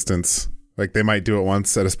Metal Resistance. Like they might do it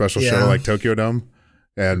once at a special show like Tokyo Dome,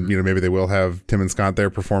 and maybe they will have Tim and Scott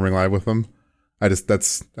there performing live with them. I just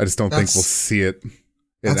don't think we'll see it.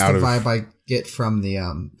 That's the vibe I get from the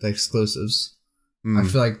exclusives. I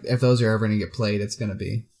feel like if those are ever going to get played, it's going to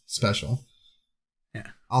be special. Yeah.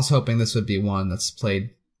 I was hoping this would be one that's played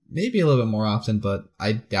maybe a little bit more often, but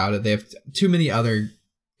I doubt it. They have too many other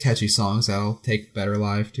catchy songs that'll take better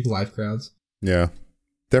to live crowds. Yeah.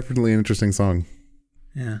 Definitely an interesting song.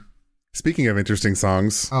 Yeah. Speaking of interesting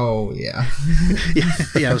songs. Oh, yeah.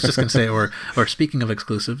 yeah, I was just going to say, or speaking of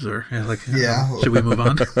exclusives, or should we move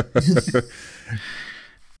on?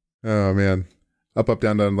 Oh, man. Up, up,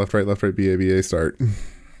 down, down, left, right, B, A, B, A, start.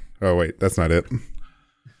 Oh, wait, that's not it.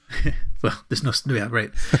 Well, there's no, yeah,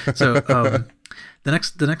 right. So the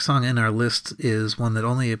next song in our list is one that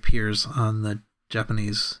only appears on the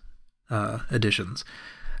Japanese editions.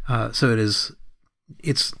 So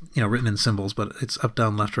it's written in symbols, but it's up,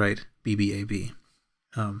 down, left, right, B, B, A, B.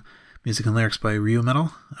 Music and lyrics by Ryu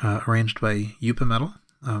Metal, arranged by Yupa Metal.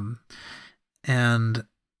 And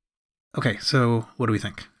okay, so what do we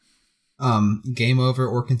think? Game over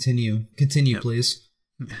or continue. Continue, yep. Please.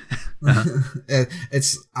 Uh-huh. I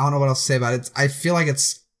don't know what else to say about it. I feel like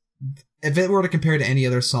if it were to compare to any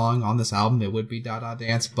other song on this album, it would be Dada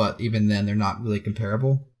Dance, but even then they're not really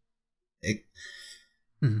comparable.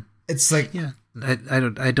 It's like, yeah,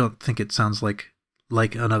 I don't think it sounds like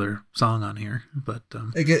another song on here, but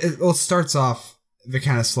it starts off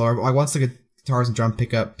kind of slower, but like once the guitars and drum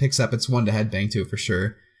picks up, it's one to headbang to for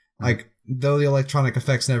sure. Like, though the electronic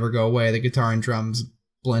effects never go away, the guitar and drums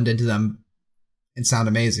blend into them and sound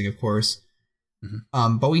amazing, of course.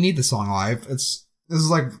 But we need the song live. This is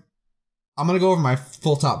like, I'm going to go over my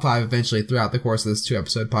full top 5 eventually throughout the course of this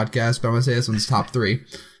 2-episode podcast, but I'm going to say this one's top 3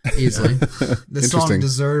 easily. This song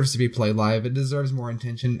deserves to be played live. It deserves more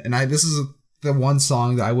attention. And this is the one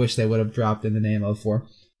song that I wish they would have dropped in the name of for.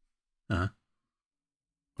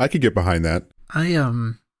 I could get behind that.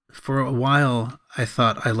 For a while, I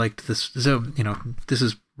thought I liked this. So, this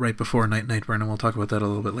is right before Night Burn, and we'll talk about that a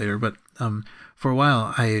little bit later. But for a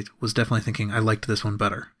while, I was definitely thinking I liked this one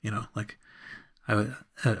better.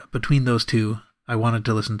 Between those two, I wanted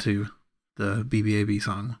to listen to the BBAB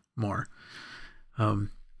song more.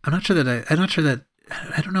 I'm not sure that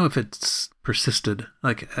I don't know if it's persisted.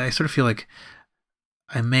 Like, I sort of feel like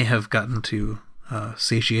I may have gotten to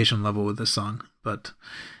satiation level with this song, but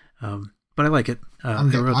but I like it. I'm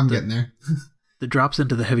getting there. The drops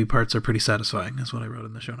into the heavy parts are pretty satisfying, is what I wrote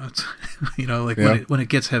in the show notes. When it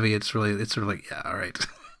gets heavy, it's sort of like, yeah, all right.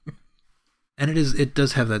 And it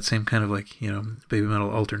does have that same kind of like, baby metal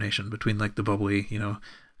alternation between like the bubbly,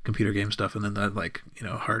 computer game stuff and then that like,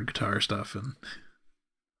 hard guitar stuff. And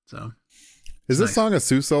so. Is this song a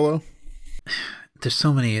Sue solo? There's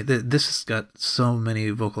so many, this has got so many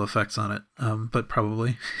vocal effects on it. But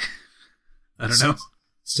probably, I don't know.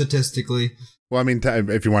 Statistically. Well, I mean,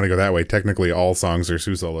 if you want to go that way, technically all songs are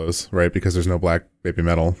Sue solos, right? Because there's no black baby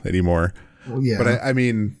metal anymore. Well, yeah. But I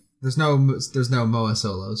mean, there's no Moa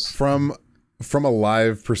solos. From a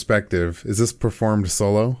live perspective, is this performed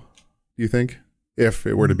solo? You think, if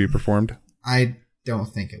it were to be performed? I don't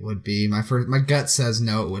think it would be. My gut says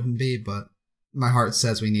no, it wouldn't be, but my heart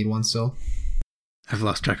says we need one still. I've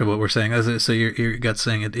lost track of what we're saying. So your gut's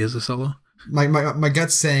saying it is a solo? My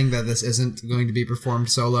gut's saying that this isn't going to be performed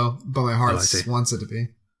solo, but my heart wants it to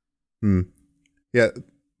be. Yeah,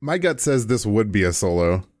 my gut says this would be a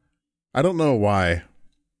solo. I don't know why.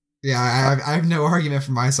 Yeah, I have no argument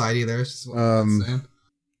from my side either. It's just what I'm saying.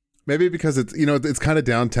 Maybe because it's it's kind of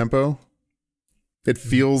down tempo. It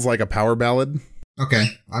feels like a power ballad. Okay,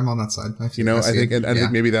 I'm on that side. I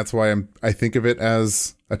think maybe that's why I think of it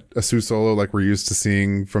as a Sue solo, like we're used to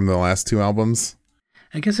seeing from the last two albums.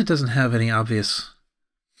 I guess it doesn't have any obvious.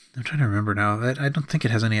 I'm trying to remember now. I don't think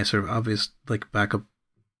it has any sort of obvious like backup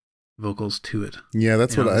vocals to it. Yeah,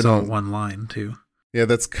 that's what I don't. All one line too. Yeah,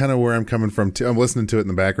 that's kind of where I'm coming from too. I'm listening to it in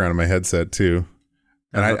the background of my headset too,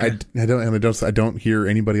 and I don't hear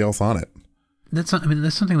anybody else on it. That's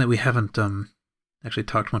something that we haven't actually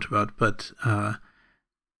talked much about, but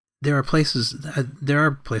there are places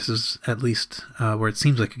at least where it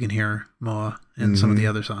seems like you can hear Moa in some of the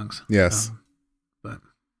other songs. Yes. But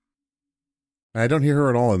I don't hear her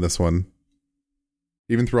at all in this one,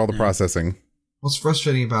 even through all the processing. What's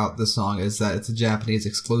frustrating about this song is that it's a Japanese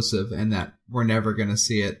exclusive and that we're never going to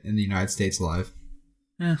see it in the United States live.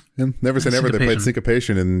 Yeah. And never say never. They played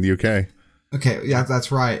Syncopation in the UK. Okay, yeah,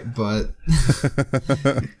 that's right. But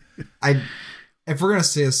if we're going to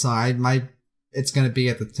see a song, it's going to be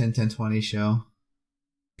at the 10-10-20 show.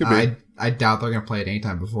 Could be. I doubt they're going to play it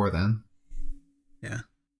anytime before then. Yeah.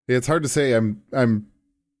 It's hard to say. I'm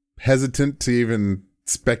hesitant to even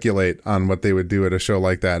speculate on what they would do at a show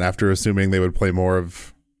like that after assuming they would play more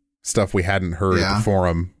of stuff we hadn't heard at the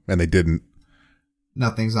forum, and they didn't.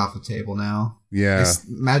 Nothing's off the table now. Yeah.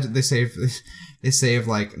 Imagine they save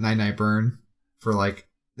like Night Night Burn for like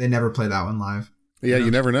they never play that one live. Yeah,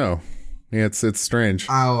 you never know. Yeah, it's strange.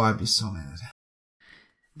 Oh, I'd be so mad.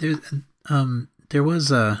 There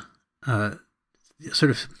was a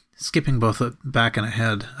sort of skipping both back and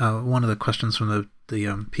ahead. One of the questions from the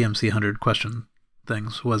PMC 100 question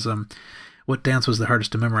things was what dance was the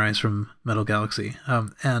hardest to memorize from Metal Galaxy?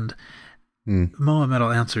 And Moa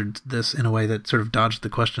Metal answered this in a way that sort of dodged the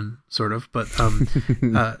question, sort of, but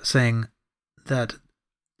saying that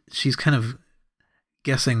she's kind of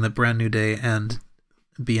guessing that Brand New Day and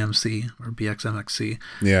BMC or BXMXC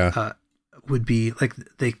would be like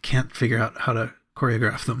they can't figure out how to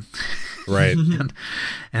choreograph them, right?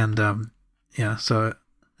 So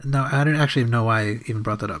no, I didn't actually know why I even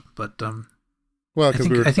brought that up, but well,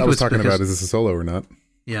 because I was talking about is this a solo or not?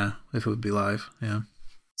 Yeah, if it would be live, yeah.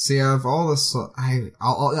 See, out of all this,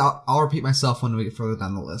 I'll repeat myself when we get further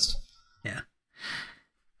down the list. Yeah.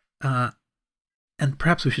 And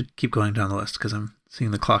perhaps we should keep going down the list because I'm seeing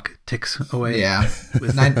the clock ticks away. Yeah.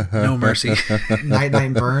 With no mercy. Night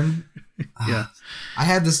Night Burn. Yeah. I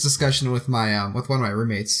had this discussion with my with one of my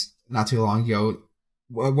roommates not too long ago,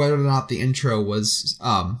 whether or not the intro was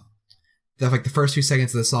the first few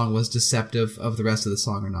seconds of the song was deceptive of the rest of the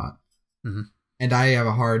song or not. Mm-hmm. And I have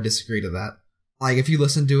a hard disagree to that. Like, if you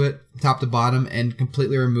listen to it top to bottom and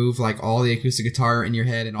completely remove, like, all the acoustic guitar in your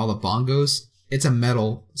head and all the bongos, it's a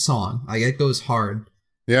metal song. Like, it goes hard.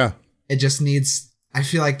 Yeah. It just needs... I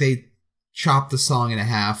feel like they chopped the song in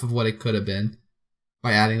half of what it could have been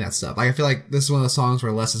by adding that stuff. Like, I feel like this is one of the songs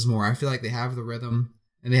where less is more. I feel like they have the rhythm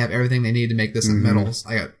and they have everything they need to make this a metal.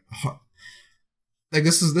 Like,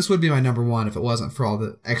 this would be my number one if it wasn't for all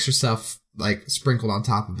the extra stuff, like, sprinkled on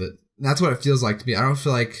top of it. And that's what it feels like to me. I don't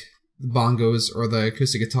feel like the bongos or the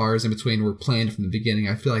acoustic guitars in between were planned from the beginning.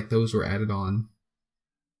 I feel like those were added on.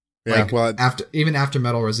 Yeah, like, well, after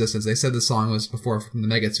Metal Resistance, they said the song was before from the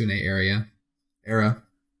Megatsune era.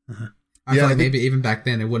 Uh-huh. I feel like maybe even back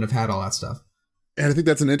then it wouldn't have had all that stuff. And I think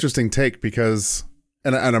that's an interesting take because,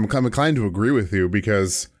 and I'm inclined to agree with you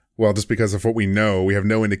because, well, just because of what we know, we have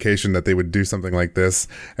no indication that they would do something like this.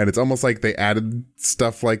 And it's almost like they added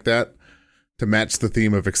stuff like that to match the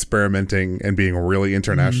theme of experimenting and being really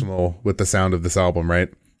international with the sound of this album, right?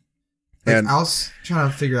 And I was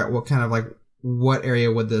trying to figure out what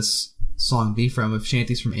area would this song be from, if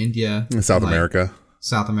Shanty's from India. South America.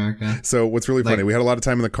 South America. So what's really funny, we had a lot of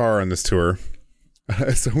time in the car on this tour.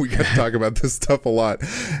 So we got to talk about this stuff a lot.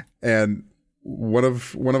 And one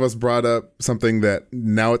of us brought up something that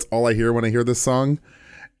now it's all I hear when I hear this song.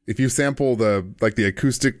 If you sample the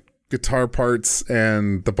acoustic guitar parts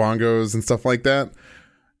and the bongos and stuff like that,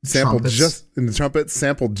 sample just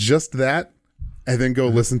that, and then go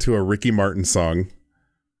listen to a Ricky Martin song.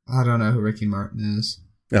 I don't know who Ricky Martin is.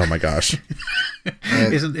 Oh my gosh!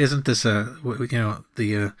 Isn't this what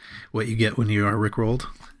you get when you are rickrolled?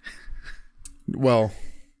 Well,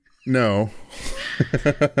 no,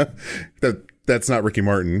 that's not Ricky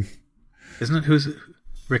Martin. Isn't it? Who's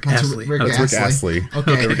Rick Astley? That's Rick Astley.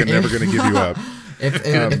 Okay, they're never going to give you up.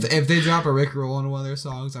 If they drop a Rick roll on one of their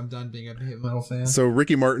songs, I'm done being a heavy metal fan. So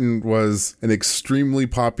Ricky Martin was an extremely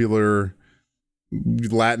popular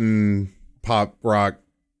Latin pop rock.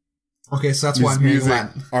 Okay, so that's why I'm hearing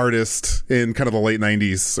Latin artist in kind of the late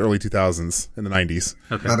 90s, early 2000s, in the 90s.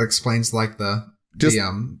 Okay. That explains the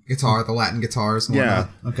guitar, the Latin guitars and whatnot.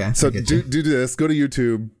 Okay. So do this. Go to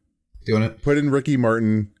YouTube. Doing it. Put in Ricky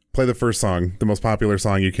Martin, play the first song, the most popular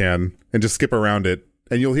song you can, and just skip around it,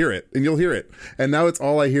 and you'll hear it. And now it's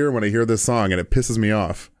all I hear when I hear this song, and it pisses me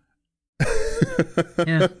off.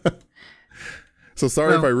 Yeah. So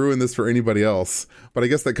sorry if I ruin this for anybody else, but I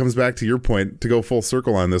guess that comes back to your point, to go full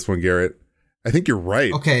circle on this one, Garrett. I think you're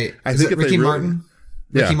right. Okay. I think Ricky Martin?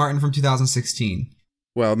 Ricky Martin from 2016.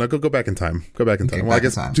 Well, no, go back in time. Well, I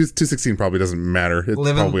guess 216 probably doesn't matter. It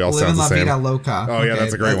probably all sounds the same. La Vida Loca. Oh, yeah,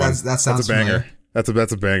 that's a great one. That sounds that's a banger. Familiar.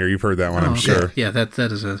 That's a banger. You've heard that one, I'm sure. Yeah, that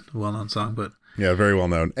is a well-known song, but... Yeah, very well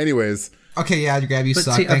known. Anyways... Okay, yeah, you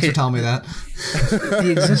suck. Thanks for telling me that.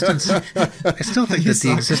 The existence... I still think that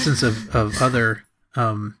the existence of other...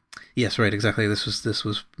 yes, right, exactly. This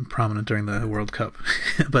was prominent during the World Cup.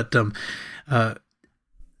 But, I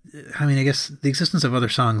mean, I guess the existence of other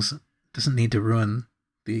songs doesn't need to ruin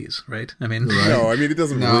these, right? I mean, no, I mean, it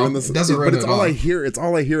doesn't ruin this. It doesn't ruin but it's all I hear. It's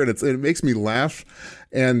all I hear, and it makes me laugh.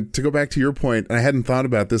 And to go back to your point, and I hadn't thought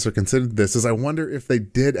about this or considered this, is I wonder if they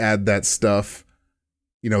did add that stuff,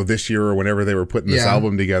 this year or whenever they were putting this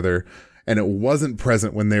album together, and it wasn't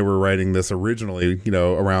present when they were writing this originally,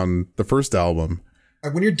 around the first album.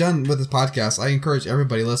 When you're done with this podcast, I encourage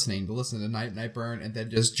everybody listening to listen to Night Burn and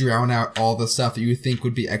then just drown out all the stuff that you think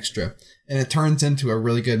would be extra. And it turns into a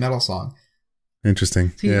really good metal song.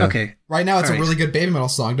 Interesting. See, yeah. Okay. Right now, it's a really good baby metal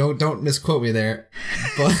song. Don't misquote me there.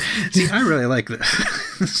 But see, I really like this.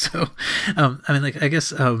 So, I mean, I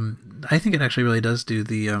guess I think it actually really does do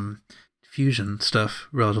the fusion stuff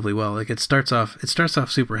relatively well. Like it starts off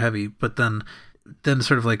super heavy, but then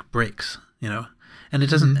sort of breaks, and it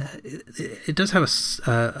doesn't. Mm-hmm. It does have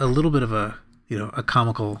a little bit of a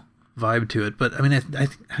comical vibe to it, but I mean, I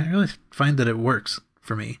really find that it works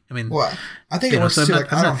for me. I mean, well, I think it works too.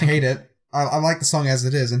 I don't hate it. I like the song as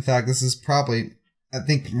it is. In fact, this is probably, I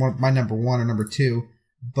think, my number one or number two.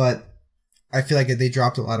 But I feel like they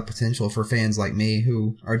dropped a lot of potential for fans like me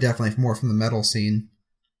who are definitely more from the metal scene.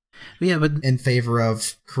 Yeah, but in favor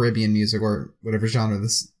of Caribbean music or whatever genre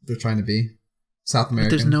they're trying to be. South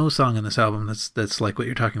American. There's no song in this album that's like what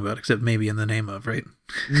you're talking about, except maybe In the Name of, right?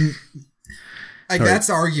 That's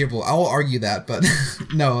arguable. I will argue that, but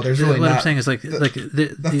no, there's really what not. I'm saying is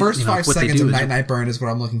the first 5 seconds of Night Burn is what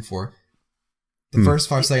I'm looking for. The first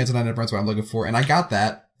 5 seconds of Night Burn is what I'm looking for, and I got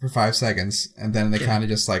that for 5 seconds, and then they kind of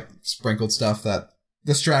just sprinkled stuff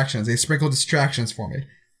they sprinkled distractions for me.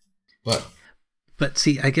 But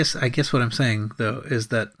see, I guess what I'm saying though is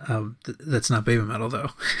that that's not baby metal though,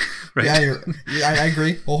 right? Yeah, I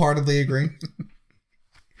agree, wholeheartedly agree.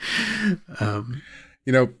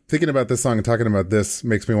 Thinking about this song and talking about this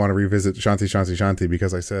makes me want to revisit Shanti Shanti Shanti,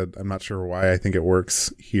 because I said I'm not sure why I think it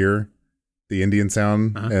works here, the Indian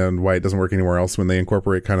sound, and why it doesn't work anywhere else when they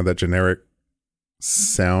incorporate kind of that generic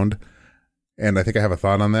sound. And I think I have a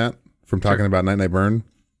thought on that from talking about Night Burn.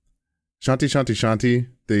 Shanti Shanti Shanti,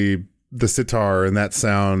 the sitar and that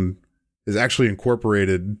sound is actually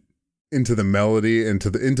incorporated into the melody, into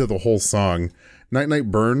the whole song.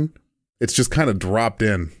 Night Burn, it's just kind of dropped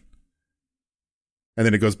in. And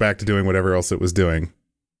then it goes back to doing whatever else it was doing.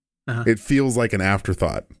 It feels like an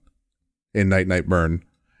afterthought in Night Burn.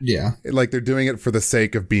 Yeah. Like they're doing it for the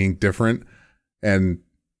sake of being different and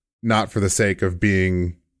not for the sake of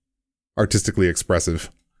being artistically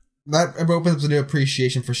expressive. That opens up a new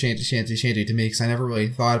appreciation for Shanty Shanty Shanty to me, because I never really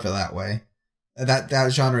thought of it that way.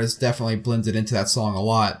 That genre is definitely blended into that song a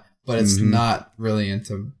lot, but it's not really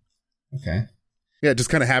into... Okay. Yeah, it just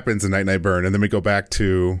kind of happens in Night Night Burn, and then we go back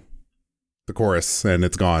to the chorus, and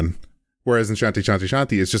it's gone. Whereas in Shanti Shanti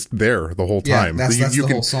Shanti, it's just there the whole time. Yeah, that's the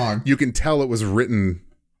whole song. You can tell it was written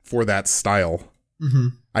for that style. Mm-hmm.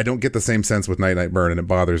 I don't get the same sense with Night Night Burn, and it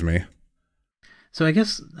bothers me. So I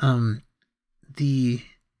guess the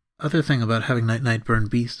other thing about having Night Night Burn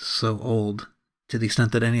be so old, to the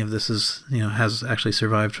extent that any of this is, has actually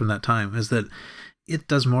survived from that time, is that it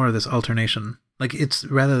does more of this alternation. Like, it's,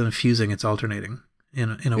 rather than fusing, it's alternating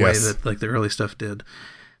in a way that like the early stuff did.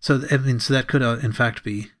 So I mean, so that could in fact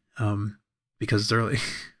be because it's early,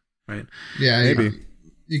 right? Yeah, maybe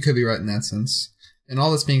you could be right in that sense. And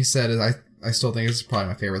all this being said, is I still think it's probably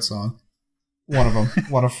my favorite song. One of them,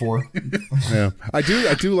 one of four. Yeah, I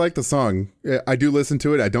do like the song. I do listen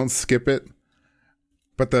to it. I don't skip it.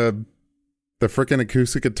 But the frickin'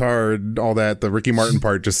 acoustic guitar and all that, the Ricky Martin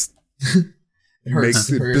part just it hurts.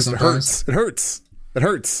 It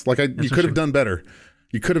hurts. Like you could have done better.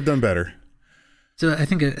 You could have done better. So I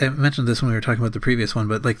think I mentioned this when we were talking about the previous one,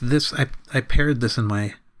 but like this, I paired this in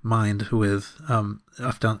my mind with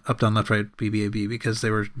up down left right BBAB because they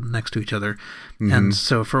were next to each other, and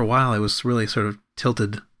so for a while I was really sort of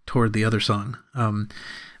tilted toward the other song,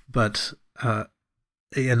 but I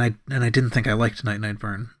didn't think I liked Night Night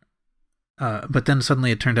Burn, but then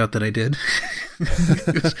suddenly it turned out that I did.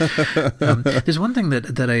 There's one thing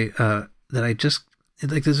that I just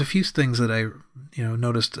like. There's a few things that I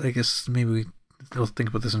noticed. I guess maybe we'll think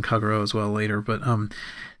about this in Kagero as well later, but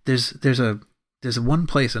there's one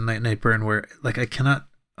place in Night Night Burn where like I cannot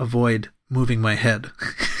avoid moving my head.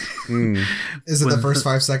 Is it the first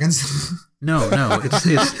 5 seconds? No.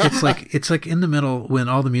 It's like in the middle when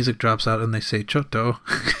all the music drops out and they say Choto.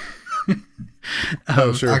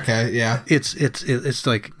 Oh sure. Okay, yeah. It's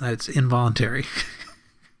like it's involuntary.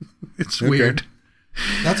 It's weird.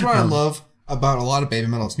 That's what I love about a lot of Baby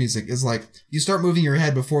Metal's music is like you start moving your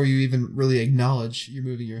head before you even really acknowledge you're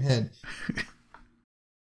moving your head.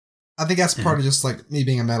 I think that's part of just like me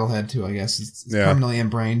being a metalhead too, I guess. It's permanently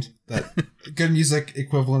ingrained that good music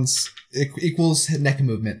equals neck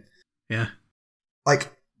movement. Yeah.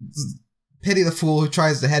 Like, pity the fool who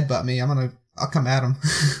tries to headbutt me. I'll come at him.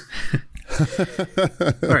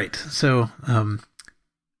 All right. So,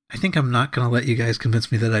 I think I'm not going to let you guys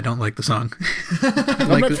convince me that I don't like the song. I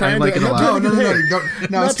like it a lot.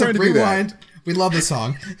 No, it's to rewind. We love the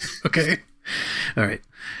song. Okay. All right.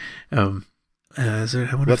 Let's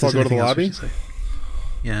all go to the lobby.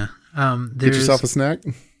 Yeah. Get yourself a snack.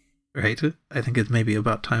 Right. I think it's maybe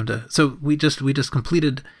about time to. So we just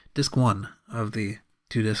completed disc 1 of the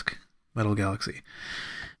 2-disc Metal Galaxy,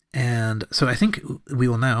 and so I think we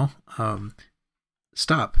will now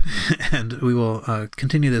stop, and we will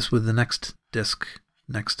continue this with the next disc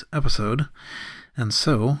next episode. And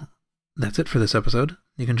so that's it for this episode.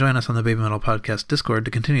 You can join us on the Baby Metal Podcast Discord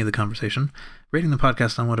to continue the conversation. Rating the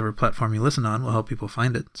podcast on whatever platform you listen on will help people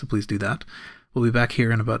find it, so please do that. We'll be back here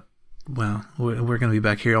we're going to be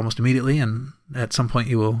back here almost immediately, and at some point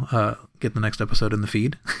you will get the next episode in the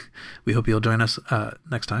feed. We hope you'll join us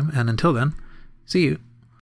next time, and until then, see you.